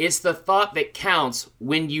hear it's the thought that counts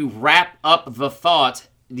when you wrap up the thought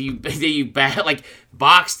that you like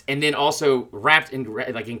boxed and then also wrapped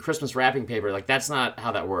in Christmas wrapping paper. Like that's not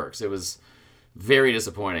how that works. It was very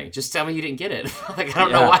disappointing. Just tell me you didn't get it. Like I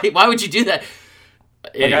don't know why. Why would you do that?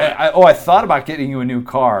 Anyway. I thought about getting you a new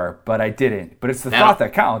car, but I didn't. But it's the thought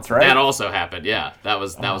that counts, right? That also happened. Yeah, that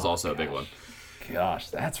was also a big one. Gosh,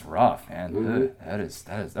 that's rough, man.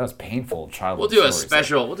 Mm-hmm. That was painful childhood. We'll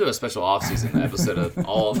do a special off-season episode of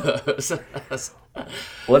all of those.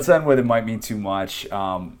 Let's end with It Might Mean Too Much.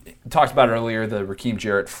 Talked about earlier the Raheem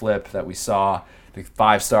Jarrett flip that we saw, the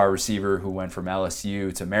 5-star receiver who went from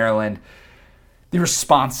LSU to Maryland. The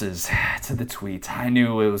responses to the tweet, I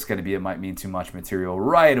knew it was going to be It Might Mean Too Much material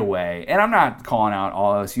right away. And I'm not calling out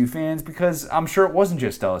all LSU fans because I'm sure it wasn't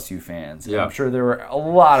just LSU fans. Yeah. I'm sure there were a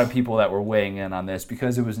lot of people that were weighing in on this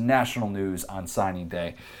because it was national news on signing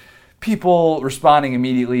day. People responding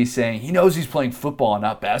immediately saying, he knows he's playing football and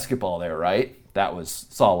not basketball there, right?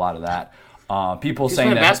 Saw a lot of that. People saying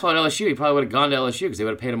that basketball at LSU, he probably would have gone to LSU because they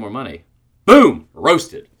would have paid him more money. Boom!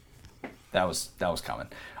 Roasted. That was coming.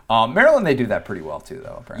 Maryland, they do that pretty well, too,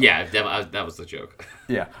 though, apparently. Yeah, that was the joke.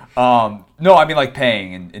 Yeah. No, I mean, like,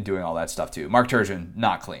 paying and doing all that stuff, too. Mark Turgeon,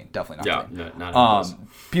 not clean. Definitely not clean. No, not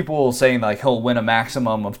people saying, like, he'll win a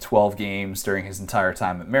maximum of 12 games during his entire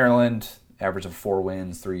time at Maryland. average of 4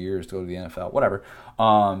 wins, 3 years to go to the NFL, whatever.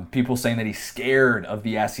 People saying that he's scared of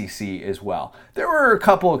the SEC as well. There were a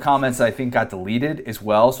couple of comments that I think got deleted as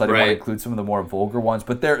well, so I didn't want to include some of the more vulgar ones.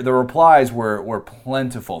 But the replies were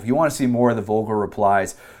plentiful. If you want to see more of the vulgar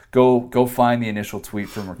replies, go find the initial tweet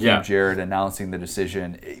from Raheem Jarrett announcing the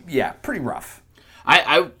decision. Yeah, pretty rough.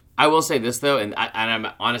 I will say this, though, and I'm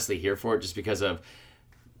honestly here for it just because of,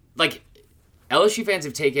 like, LSU fans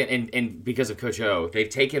have taken, and because of Coach O, they've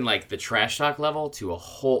taken, like, the trash talk level to a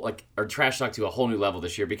whole, like, or trash talk to a whole new level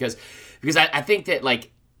this year because I think that,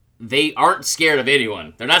 like, they aren't scared of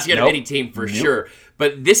anyone. They're not scared of any team for sure.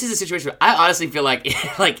 But this is a situation where I honestly feel like,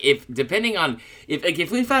 if depending on,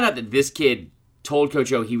 if we found out that this kid told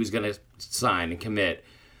Coach O he was going to sign and commit,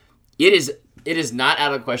 it is not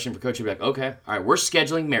out of the question for Coach to be like, okay, all right, we're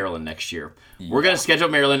scheduling Maryland next year. Yeah. We're going to schedule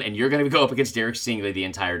Maryland, and you're going to go up against Derek Stingley the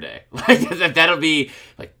entire day. Like that'll be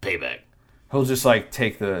like payback. He'll just like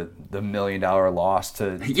take the $1 million loss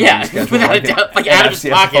to without a doubt, like out of his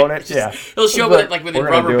pocket. He'll show up with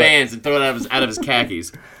rubber bands and throw it out of his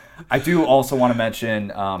khakis. I do also want to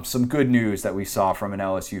mention some good news that we saw from an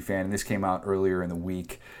LSU fan, and this came out earlier in the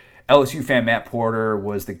week. LSU fan Matt Porter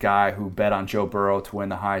was the guy who bet on Joe Burrow to win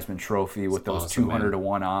the Heisman Trophy with those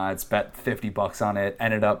 200-1 odds, bet $50 on it,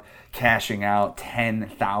 ended up cashing out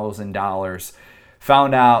 $10,000.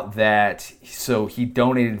 Found out that he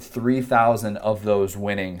donated 3,000 of those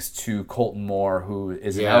winnings to Colton Moore, who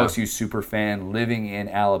is an LSU super fan living in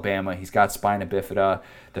Alabama. He's got spina bifida.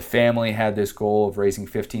 The family had this goal of raising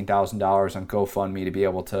 $15,000 on GoFundMe to be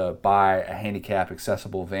able to buy a handicap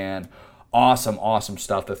accessible van. Awesome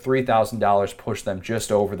stuff. The $3,000 pushed them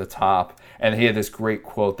just over the top. And he had this great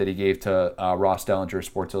quote that he gave to Ross Dellinger,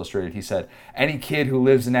 Sports Illustrated. He said, "Any kid who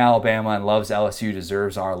lives in Alabama and loves LSU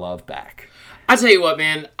deserves our love back." I tell you what,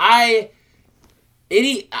 man, I've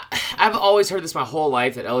always heard this my whole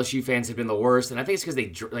life that LSU fans have been the worst, and I think it's because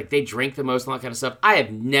they drink the most and all that kind of stuff. I have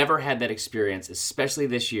never had that experience, especially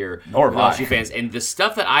this year with LSU fans, and the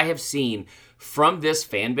stuff that I have seen from this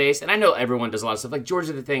fan base, and I know everyone does a lot of stuff. Like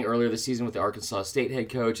Georgia did the thing earlier this season with the Arkansas State head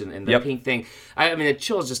coach and the pink thing. I mean, the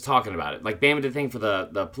chills just talking about it. Like Bama did the thing for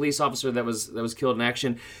the police officer that was killed in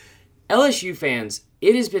action. LSU fans,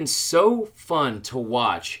 it has been so fun to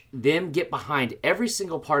watch them get behind every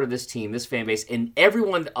single part of this team, this fan base, and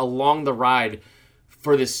everyone along the ride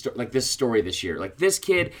for this story this year. Like this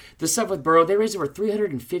kid, the stuff with Burrow, they raised over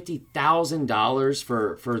 $350,000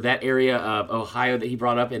 for that area of Ohio that he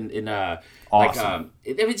brought up in awesome.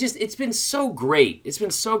 It's been so great. It's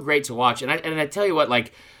been so great to watch. And I tell you what,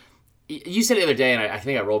 like you said the other day, and I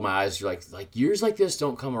think I rolled my eyes. You're like years like this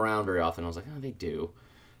don't come around very often. I was like, oh, they do.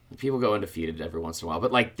 People go undefeated every once in a while,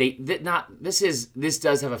 but like this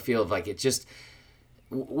does have a feel of like it just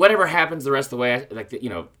whatever happens the rest of the way. Like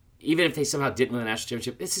even if they somehow didn't win the national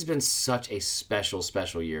championship, this has been such a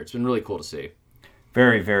special year. It's been really cool to see.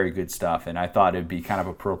 Very, very good stuff, and I thought it'd be kind of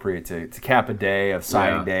appropriate to cap a day of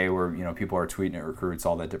signing day where people are tweeting at recruits,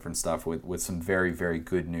 all that different stuff with some very, very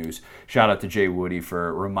good news. Shout out to Jay Woody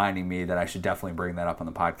for reminding me that I should definitely bring that up on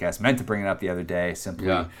the podcast. Meant to bring it up the other day,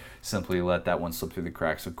 simply let that one slip through the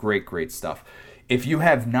cracks. So great stuff. If you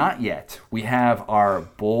have not yet, we have our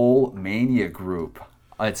Bowl Mania group.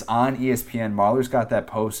 It's on ESPN. Marler's got that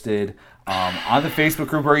posted on the Facebook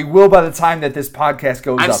group, or he will by the time that this podcast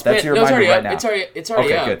goes up. That's your reminder right now. It's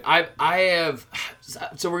already up. Good. I have.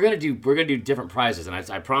 So we're gonna do different prizes, and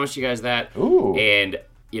I promised you guys that. Ooh. And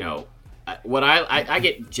what I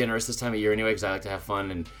get generous this time of year anyway because I like to have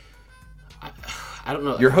fun, and I don't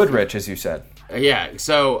know. You're hood rich, as you said. Yeah.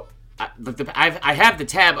 So I have the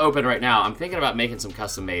tab open right now. I'm thinking about making some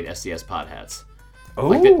custom made SDS pod hats.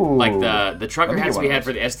 Like the trucker hats we had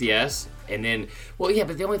for the SDS, and then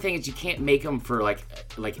but the only thing is you can't make them for like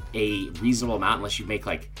a reasonable amount unless you make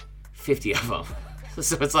like 50 of them.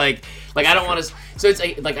 So it's like I don't want to. So it's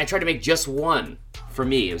like I tried to make just one for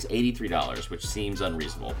me. It was $83, which seems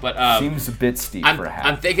unreasonable, but seems a bit steep for a hat.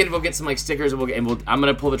 I'm thinking we'll get some like stickers, and I'm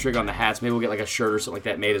gonna pull the trigger on the hats. Maybe we'll get like a shirt or something like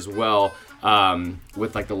that made as well,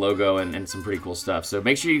 with like the logo and some pretty cool stuff. So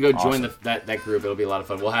make sure you go join that group. It'll be a lot of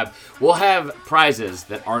fun. We'll have prizes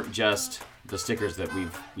that aren't just the stickers that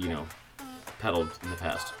we've peddled in the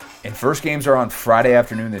past. And first games are on Friday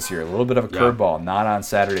afternoon this year. A little bit of a curveball, not on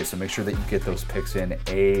Saturday. So make sure that you get those picks in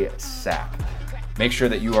ASAP. Make sure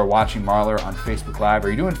that you are watching Marler on Facebook Live.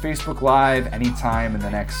 Are you doing Facebook Live anytime in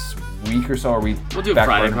the next week or so? We'll do it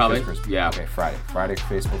Friday probably. Yeah. Okay, Friday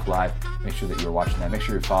Facebook Live. Make sure that you're watching that. Make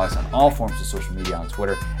sure you follow us on all forms of social media on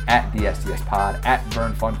Twitter, at @DSDSPod, at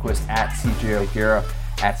Vern Funquist, at CJ O'Gara,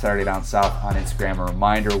 at Saturday Down South on Instagram. A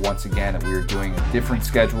reminder once again that we are doing a different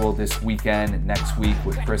schedule this weekend. Next week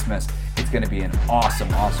with Christmas, It's going to be an awesome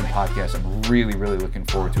podcast. I'm really, really looking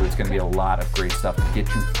forward to it. It's going to be a lot of great stuff to get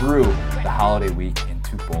you through the holiday week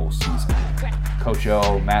into bowl season. Coach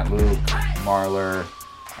O, Matt Luke, Marler,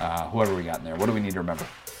 whoever we got in there. What do we need to remember?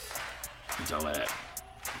 It's all that.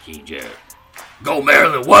 King Jarrett. Go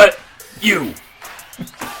Maryland, what? You!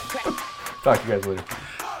 Talk to you guys later.